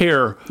don't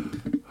care.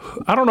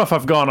 I don't know if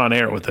I've gone on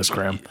air with this,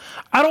 Graham.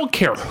 I don't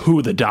care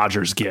who the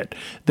Dodgers get.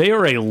 They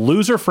are a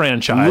loser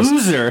franchise.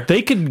 Loser?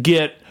 They could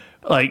get,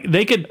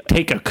 they could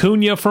take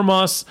Acuna from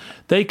us.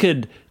 They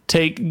could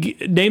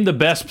name the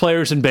best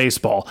players in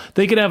baseball.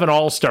 They could have an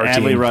all-star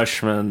team. Adley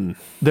Rutschman.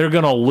 They're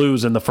going to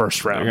lose in the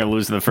first round. They're going to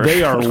lose in the first round.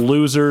 They are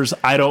losers.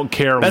 I don't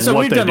care That's what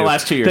we've done the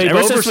last 2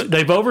 years.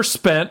 They've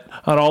overspent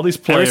on all these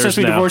players ever since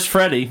we divorced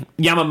Freddie.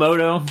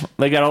 Yamamoto,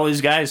 they got all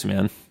these guys,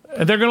 man.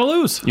 And they're going to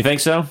lose. You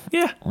think so?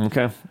 Yeah.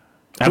 Okay.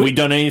 Have we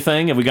done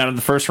anything? Have we gotten to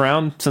the first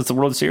round since the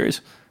World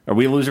Series? Are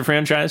we a loser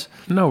franchise?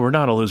 No, we're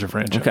not a loser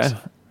franchise. Okay.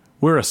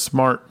 We're a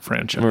smart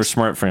franchise. We're a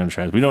smart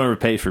franchise. We don't ever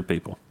pay for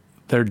people.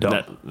 They're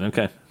dumb.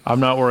 Okay. I'm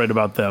not worried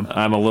about them.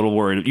 I'm a little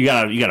worried. You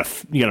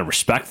gotta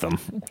respect them.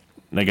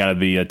 They gotta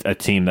be a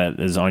team that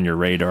is on your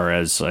radar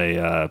as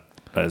a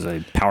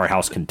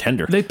powerhouse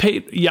contender. They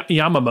paid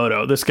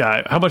Yamamoto, this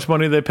guy. How much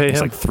money did they pay him?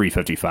 It's like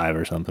 $355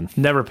 or something.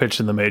 Never pitched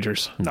in the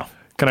majors. No.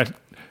 Can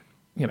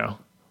I?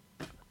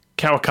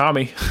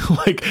 Kawakami,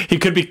 he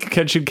could be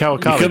catching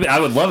Kawakami. I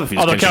would love if he's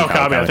although catching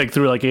Kawakami, I think,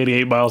 threw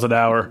 88 miles an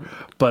hour.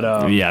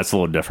 But yeah, it's a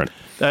little different.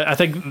 I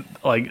think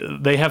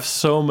they have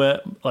so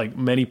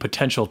many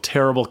potential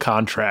terrible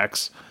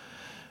contracts,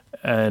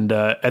 and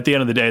at the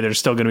end of the day, they're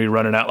still going to be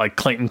running out like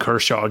Clayton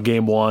Kershaw.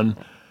 Game 1,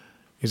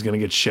 he's going to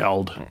get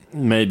shelled.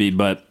 Maybe,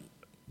 but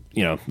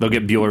they'll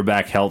get Bueller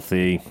back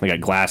healthy. They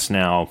got Glass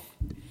now,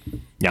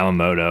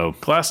 Yamamoto.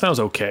 Glasnow's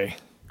okay.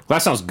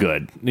 Glasnow's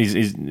good.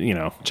 He's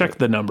check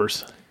the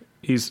numbers.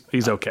 He's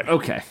okay.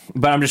 Okay.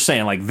 But I'm just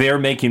saying, they're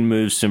making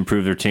moves to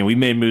improve their team. We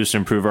made moves to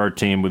improve our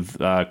team with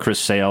Chris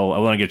Sale. I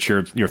want to get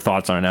your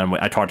thoughts on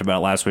that. I talked about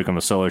it last week on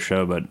the solo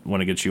show, but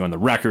want to get you on the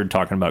record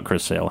talking about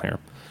Chris Sale here.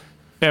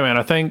 Yeah, man.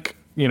 I think,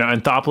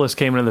 Anthopoulos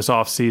came into this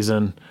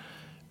offseason,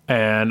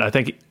 and I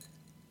think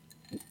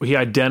he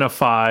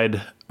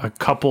identified a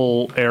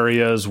couple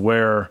areas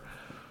where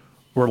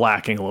we're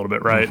lacking a little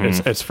bit, right?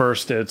 Mm-hmm.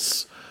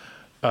 It's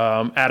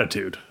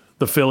attitude.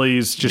 The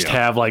Phillies just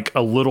have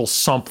a little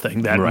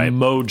something, that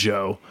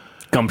mojo,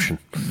 gumption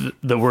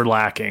that we're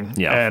lacking.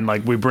 Yeah. And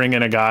we bring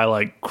in a guy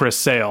like Chris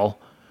Sale,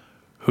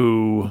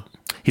 who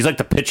he's like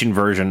the pitching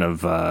version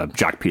of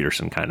Jock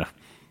Peterson, kind of.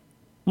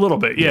 A little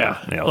bit,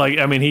 yeah.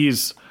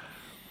 He's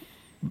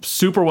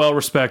super well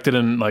respected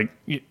in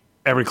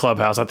every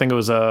clubhouse. I think it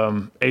was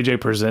AJ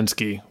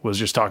Pierzynski was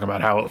just talking about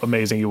how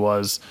amazing he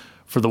was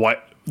for the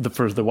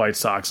White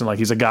Sox, and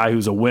he's a guy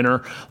who's a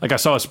winner. I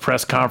saw his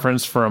press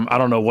conference from, I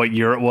don't know what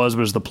year it was, but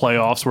it was the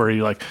playoffs where he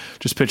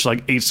just pitched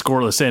 8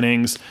 scoreless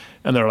innings,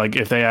 and they're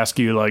if they ask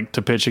you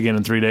to pitch again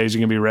in 3 days,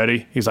 you can be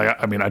ready. He's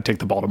I'd take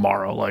the ball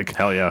tomorrow.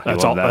 Hell yeah,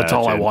 that's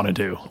all I want to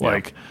do.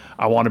 Yeah.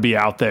 I want to be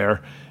out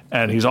there.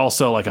 And he's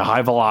also a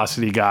high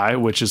velocity guy,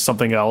 which is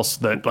something else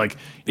that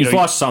he's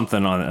lost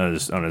something on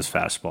his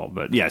fastball,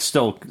 but yeah,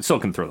 still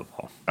can throw the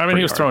ball. I mean,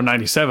 he was throwing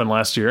 97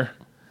 last year.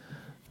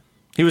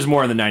 He was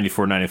more in the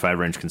 94, 95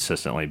 range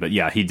consistently, but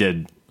yeah, he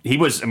did. He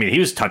was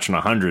touching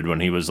 100 when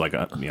he was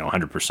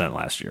 100%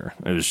 last year.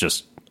 It was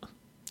just,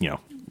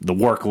 the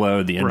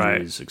workload, the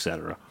injuries,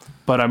 etc.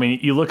 But I mean,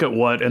 you look at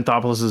what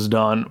Anthopoulos has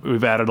done.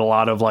 We've added a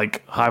lot of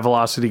high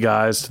velocity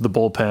guys to the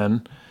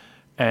bullpen,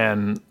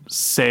 and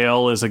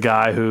Sale is a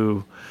guy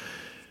who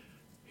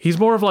he's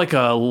more of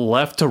a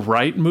left to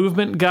right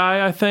movement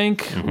guy, I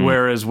think. Mm-hmm.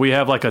 Whereas we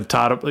have a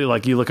Todd,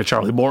 you look at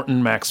Charlie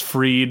Morton, Max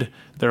Fried,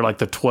 they're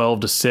the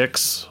 12 to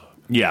 6.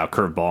 Yeah,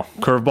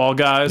 curveball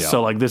guys. Yeah.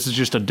 So this is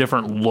just a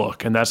different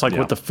look, and that's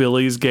what the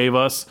Phillies gave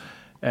us.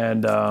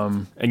 And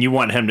you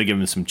want him to give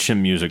him some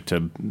chin music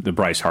to the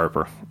Bryce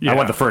Harper. Yeah. I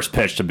want the first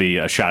pitch to be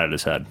a shot at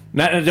his head.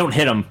 Don't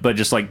hit him, but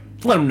just let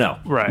him know.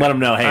 Right. Let him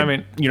know.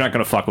 Hey, you're not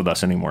going to fuck with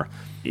us anymore.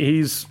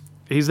 He's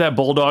that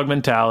bulldog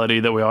mentality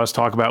that we always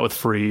talk about with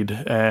Fried,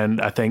 and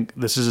I think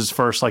this is his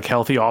first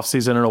healthy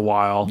offseason in a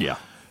while. Yeah.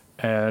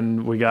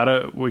 And we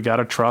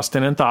gotta trust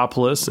in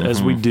Anthopoulos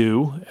as we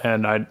do,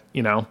 and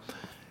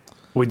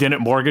we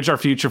didn't mortgage our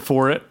future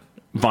for it.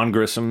 Von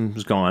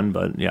Grissom's gone,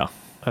 but yeah.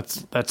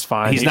 That's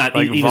fine. He's not.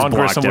 Von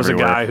Grissom was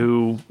everywhere. a guy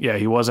who,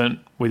 he wasn't.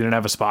 We didn't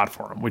have a spot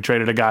for him. We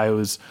traded a guy who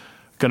was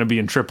going to be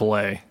in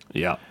AAA.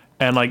 Yeah,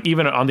 and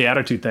even on the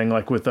attitude thing,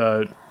 with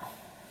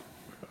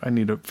I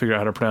need to figure out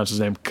how to pronounce his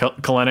name.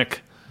 Kalenic.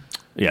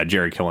 Yeah,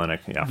 Jerry Kelenic.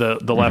 Yeah,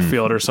 the left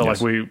fielder. So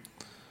Yes. like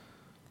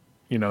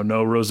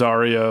no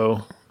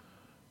Rosario,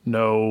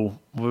 no,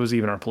 what was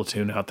even our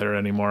platoon out there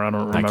anymore? I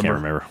don't remember. I can't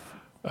remember.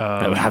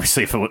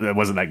 Obviously, if it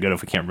wasn't that good,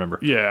 if we can't remember.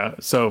 Yeah.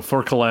 So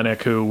for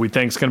Kelenic, who we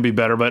think is going to be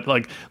better, but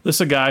like this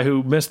is a guy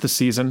who missed the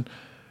season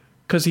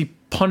because he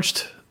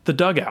punched the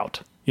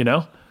dugout.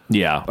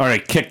 Yeah, or he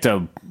kicked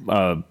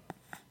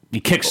he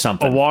kicked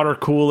something. A water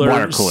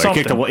cooler.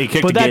 Something. He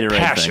kicked but a that Gatorade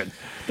passion. thing.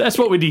 That's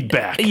what we need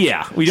back.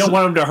 Yeah, we don't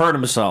want him to hurt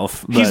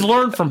himself. He's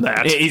learned from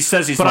that. He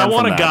says he's But learned I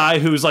want from a that. guy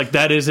who's like,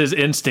 that is his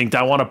instinct.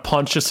 I want to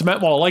punch a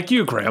cement wall like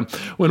you, Graham.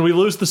 When we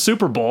lose the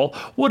Super Bowl,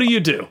 what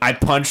do? I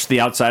punched the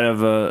outside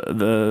of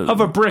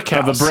a brick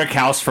house. Of a brick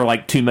house for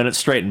like 2 minutes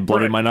straight and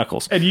bloodied my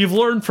knuckles. And you've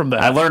learned from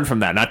that. I learned from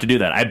that not to do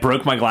that. I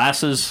broke my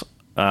glasses,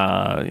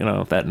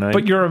 that night.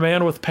 But you're a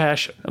man with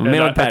passion. A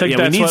man with passion. Yeah,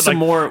 we need some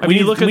more.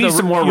 You look at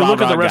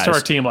the rest of our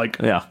guys. team. Like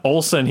Yeah.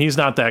 Olsen, he's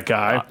not that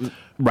guy.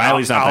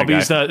 Riley's not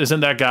that guy. Isn't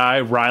that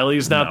guy.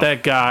 Riley's not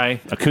that guy.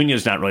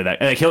 Acuna's not really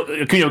that.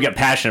 Acuna will get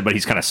passionate, but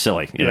he's kind of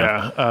silly. You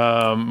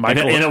know?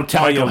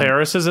 Michael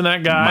Harris isn't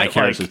that guy. Mike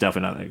Harris is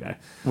definitely not that guy.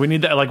 We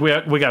need that. Like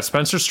we got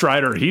Spencer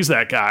Strider. He's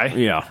that guy.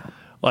 Yeah.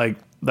 Like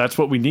that's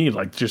what we need.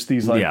 Like just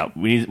these. Like, yeah,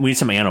 we need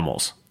some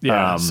animals.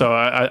 Yeah. So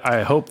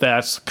I hope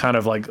that's kind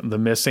of like the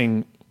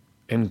missing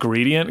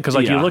ingredient because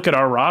like you look at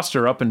our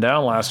roster up and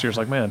down last year, it's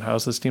like, man,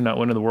 how's this team not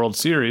winning the World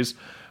Series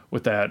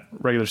with that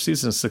regular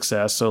season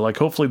success? So like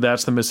hopefully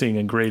that's the missing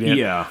ingredient.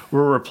 Yeah.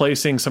 We're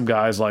replacing some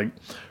guys like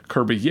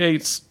Kirby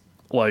Yates,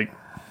 like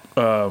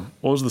what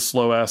was the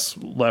slow ass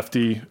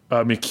lefty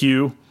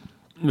McHugh.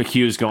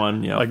 McHugh's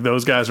gone. Yeah. Like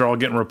those guys are all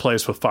getting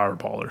replaced with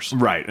fireballers.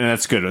 Right, and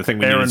that's good. I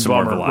think we Aaron need some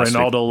Bummer, more velocity.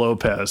 Reynaldo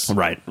Lopez.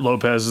 Right.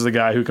 Lopez is a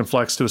guy who can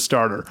flex to a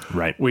starter.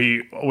 Right.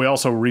 We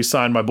also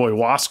re-signed my boy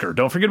Wasker.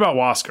 Don't forget about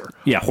Wasker.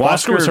 Yeah,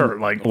 Wasker was hurt.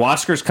 Like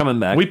Wasker's coming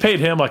back. We paid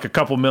him like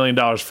 $2 million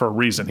for a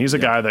reason. He's a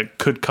guy that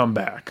could come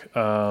back.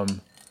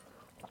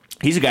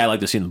 He's a guy I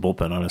like to see in the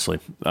bullpen, honestly.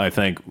 I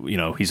think,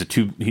 he's a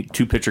two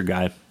pitcher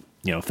guy,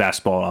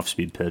 fastball, off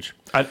speed pitch.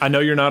 I know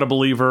you're not a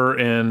believer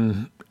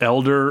in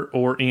Elder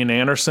or Ian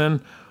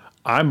Anderson.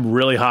 I'm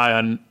really high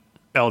on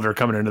Elder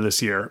coming into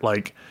this year.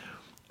 Like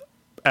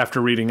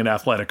after reading an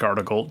Athletic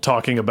article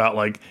talking about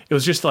like it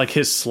was just like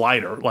his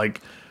slider,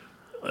 like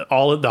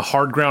all of the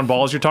hard ground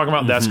balls you're talking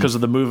about. That's because of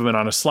the movement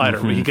on his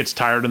slider. He gets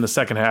tired in the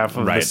second half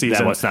of the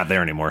season. That's not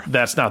there anymore.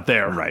 That's not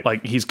there. Right.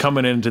 Like he's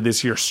coming into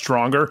this year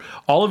stronger.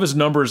 All of his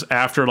numbers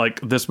after like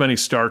this many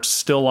starts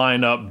still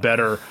line up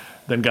better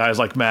than guys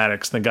like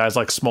Maddox, than guys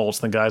like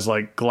Smoltz, than guys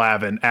like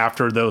Glavin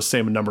after those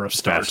same number of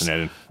starts.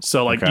 Fascinating.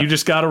 So like you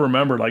just got to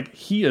remember, like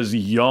he is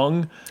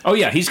young. Oh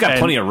yeah, he's got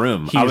plenty of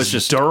room.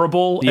 He's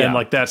durable, and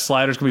like that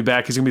slider's gonna be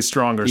back. He's gonna be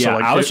stronger. Yeah, so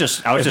like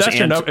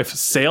if if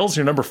Sale's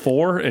your number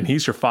 4 and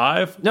he's your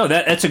 5, no,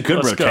 that's a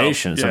good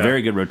rotation. Go. It's a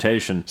very good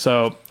rotation.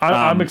 So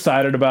I'm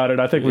excited about it.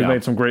 I think we've Yeah.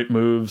 made some great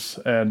moves,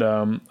 and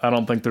I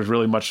don't think there's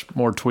really much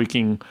more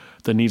tweaking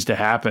that needs to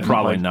happen.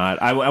 Probably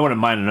not. I wouldn't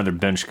mind another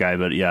bench guy,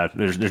 but yeah,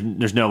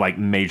 there's no like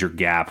major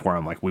gap where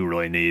I'm like, we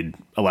really need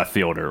a left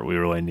fielder. We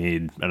really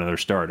need another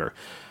starter.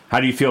 How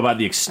do you feel about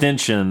the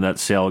extension that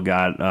Sale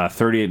got?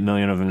 $38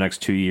 million over the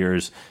next 2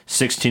 years,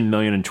 $16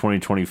 million in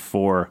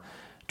 2024,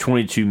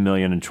 $22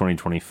 million in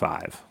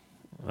 2025,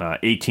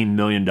 $18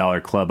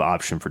 million club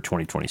option for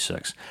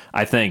 2026.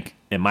 I think,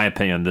 in my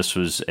opinion, this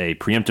was a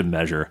preemptive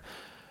measure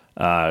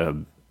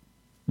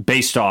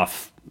based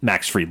off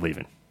Max Fried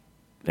leaving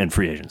and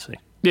free agency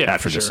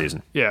after this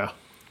season. Yeah.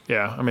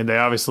 I mean, they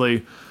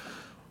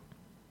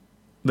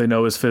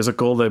know he's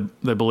physical.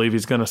 They believe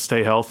he's going to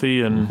stay healthy,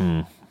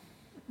 and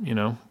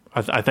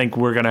I think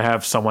we're going to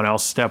have someone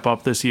else step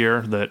up this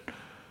year that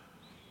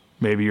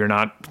maybe you're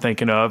not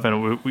thinking of,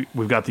 and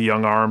we've got the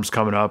young arms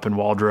coming up and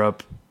Waldrop,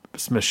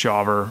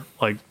 Smith-Shawver.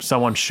 Like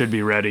someone should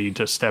be ready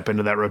to step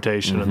into that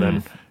rotation, and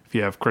then if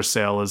you have Chris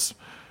Sale as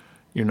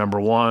your number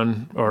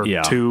 1 or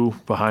 2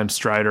 behind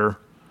Strider,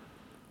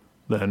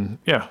 then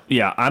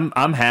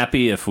I'm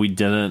happy if we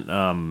didn't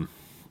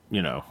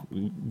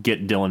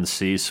get Dylan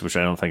Cease, which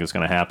I don't think is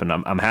going to happen.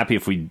 I'm happy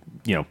if we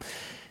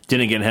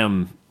didn't get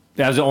him.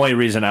 That was the only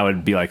reason I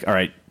would be like, all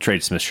right,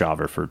 trade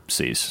Smith-Shawver for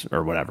Cease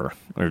or whatever,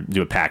 or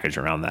do a package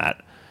around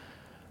that.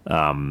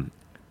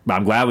 But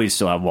I'm glad we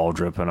still have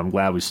Waldrop, and I'm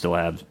glad we still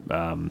have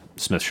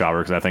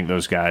Smith-Shawver, because I think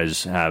those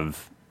guys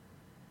have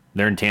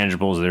their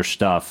intangibles, their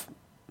stuff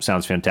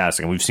sounds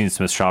fantastic. And we've seen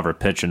Smith-Shawver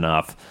pitch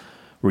enough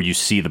where you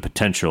see the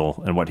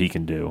potential and what he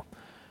can do.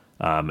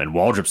 And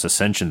Waldrop's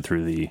ascension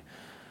through the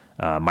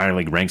minor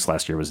league ranks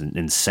last year was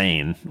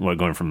insane.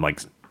 Going from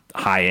like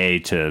high A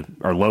to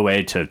or low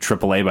A to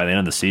triple A by the end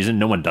of the season,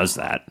 no one does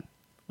that. I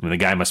mean, the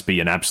guy must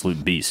be an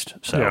absolute beast.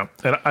 So yeah,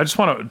 and I just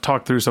want to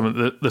talk through some of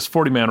this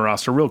 40-man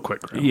roster real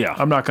quick. Graham. Yeah,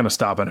 I'm not going to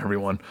stop on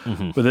everyone,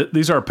 but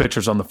these are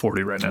pitchers on the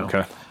 40 right now.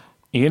 Okay,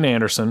 Ian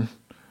Anderson,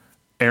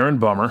 Aaron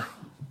Bummer,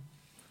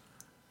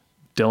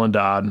 Dylan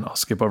Dodd. I'll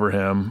skip over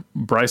him.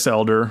 Bryce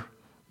Elder,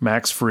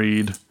 Max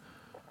Fried,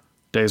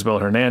 Daysbel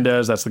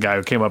Hernandez. That's the guy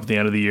who came up at the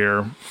end of the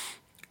year,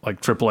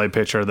 like AAA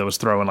pitcher that was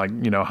throwing like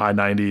high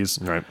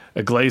 90s. Right.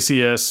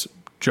 Iglesias,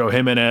 Joe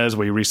Jimenez,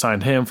 we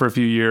re-signed him for a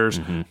few years.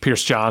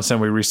 Pierce Johnson,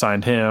 we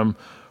re-signed him.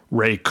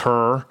 Ray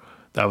Kerr,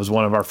 that was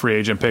one of our free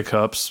agent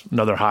pickups,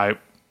 another high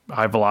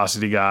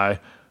velocity guy.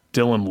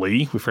 Dylan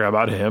Lee, we forgot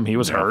about him. He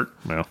was hurt.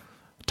 Yeah.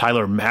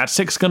 Tyler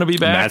Matsik's going to be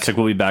back. Matzik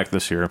will be back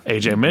this year.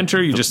 AJ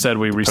Minter, you just said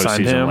we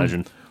re-signed him.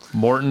 Legend.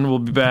 Morton will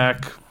be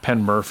back.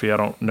 Penn Murphy, I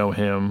don't know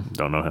him.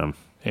 Don't know him.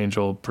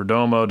 Angel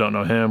Perdomo, don't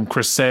know him.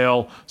 Chris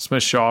Sale,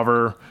 Smith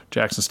Shawver,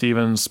 Jackson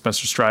Stevens,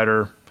 Spencer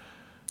Strider.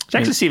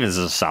 Jackson Stevens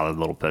is a solid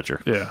little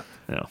pitcher. Yeah.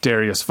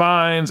 Darius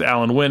Vines,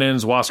 Alan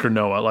Winans, Wasker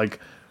Noah. Like,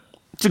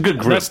 it's a good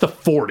group. That's the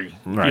 40,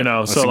 right. you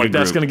know. That's so like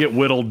that's group. going to get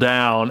whittled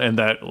down, and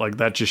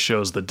that just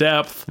shows the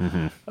depth.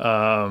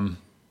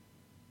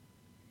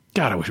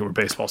 God, I wish it were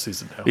baseball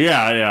season now.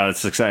 Yeah,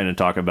 it's exciting to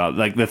talk about.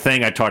 Like the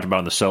thing I talked about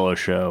on the solo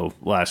show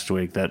last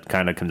week that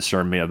kind of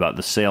concerned me about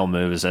the Sale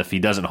move is if he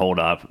doesn't hold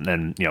up,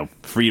 then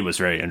Fried was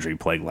very injury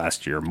plagued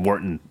last year.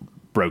 Morton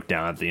broke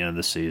down at the end of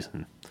the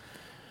season.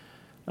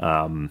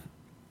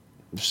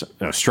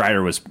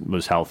 Strider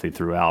was healthy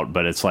throughout,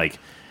 but it's like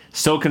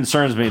still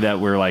concerns me that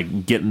we're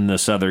like getting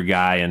this other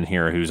guy in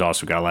here who's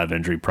also got a lot of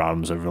injury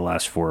problems over the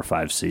last 4 or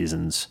 5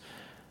 seasons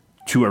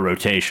to a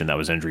rotation that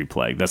was injury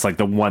plagued. That's like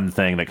the one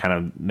thing that kind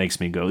of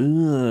makes me go,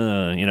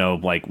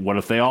 like what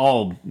if they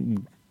all,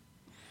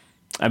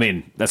 I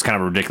mean, that's kind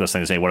of a ridiculous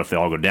thing to say, what if they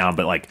all go down,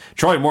 but like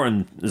Charlie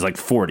Morton is like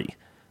 40.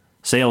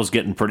 Sale's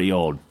getting pretty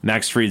old.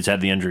 Max Fried's had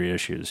the injury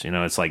issues.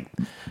 It's like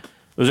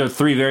those are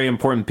 3 very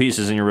important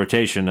pieces in your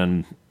rotation,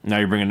 and now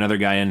you're bringing another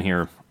guy in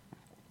here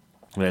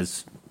who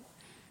has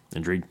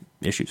injury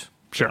issues.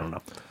 Sure. I don't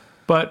know.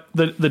 But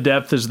the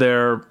depth is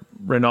there.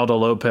 Reynaldo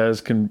Lopez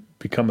can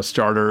become a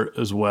starter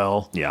as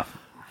well. Yeah.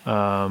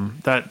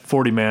 That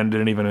 40-man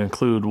didn't even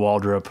include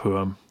Waldrop,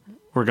 who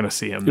we're going to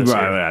see him this year.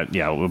 Right.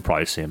 Yeah, we'll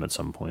probably see him at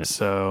some point.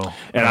 So,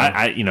 and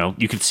I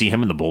you could see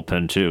him in the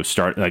bullpen too.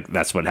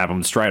 That's what happened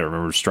with Strider.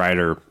 Remember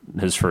Strider,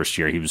 his first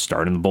year, he was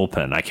starting the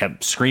bullpen. I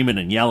kept screaming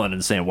and yelling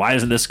and saying, "Why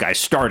isn't this guy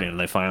starting?" And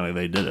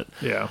they did it.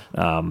 Yeah.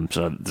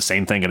 So the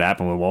same thing could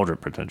happen with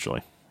Waldrop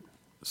potentially.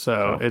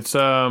 So it's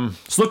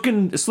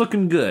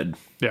looking good.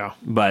 Yeah.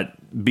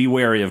 But be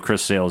wary of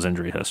Chris Sale's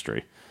injury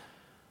history.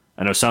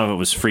 I know some of it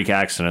was freak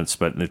accidents,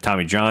 but the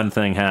Tommy John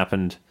thing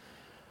happened.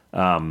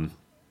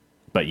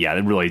 But yeah,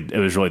 it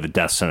was really the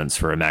death sentence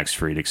for a Max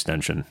Fried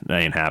extension.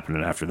 That ain't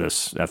happening after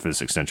this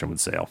extension with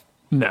Sale.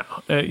 No.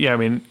 I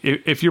mean,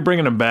 if you're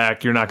bringing him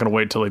back, you're not going to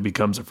wait till he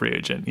becomes a free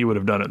agent. You would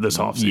have done it this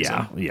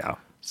offseason. Yeah.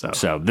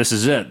 So this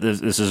is it.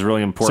 This is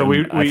really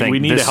important. So we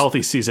need a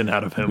healthy season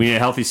out of him. We need a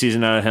healthy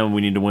season out of him.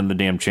 We need to win the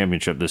damn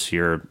championship this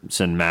year.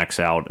 Send Max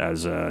out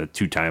as a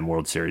 2-time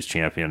World Series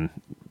champion.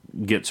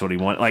 Gets what he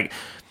wants. Like,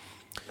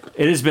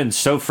 it has been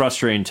so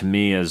frustrating to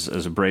me as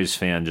a Braves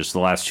fan just the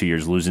last 2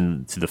 years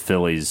losing to the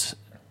Phillies,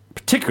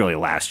 particularly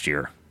last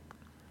year.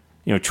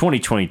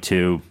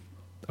 2022,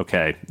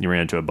 okay, you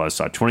ran into a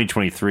buzzsaw.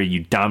 2023,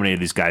 you dominated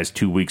these guys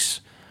 2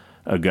 weeks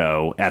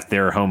ago at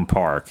their home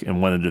park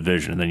and won the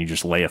division, and then you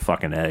just lay a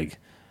fucking egg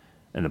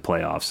in the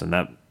playoffs, and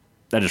that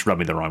just rubbed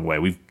me the wrong way.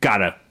 We've got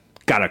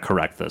to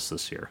correct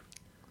this year.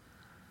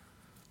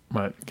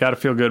 Right. Got to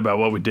feel good about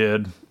what we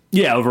did.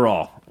 Yeah,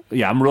 overall.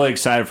 Yeah, I'm really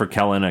excited for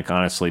Kellenic,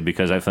 honestly,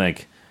 because I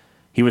think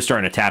he was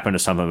starting to tap into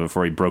something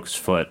before he broke his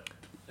foot,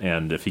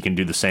 and if he can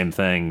do the same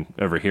thing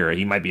over here,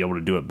 he might be able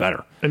to do it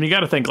better. And you got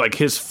to think, like,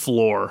 his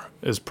floor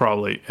is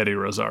probably Eddie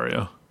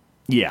Rosario.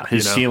 Yeah,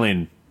 his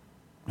ceiling,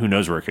 who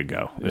knows where it could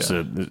go.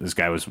 This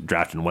guy was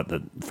drafted in,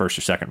 the first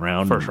or second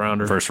round? First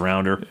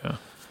rounder. Yeah.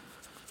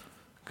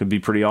 Could be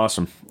pretty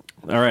awesome.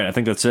 All right, I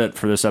think that's it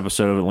for this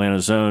episode of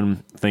Atlanta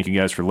Zone. Thank you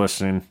guys for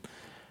listening.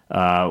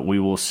 We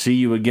will see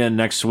you again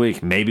next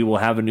week. Maybe we'll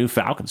have a new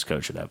Falcons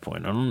coach at that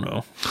point.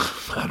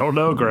 I don't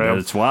know, Graham.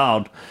 It's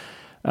wild.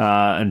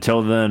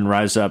 Until then,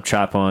 rise up,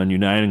 chop on,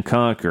 unite and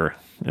conquer,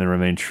 and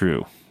remain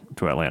true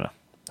to Atlanta.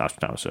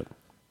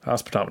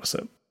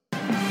 Hospitometer.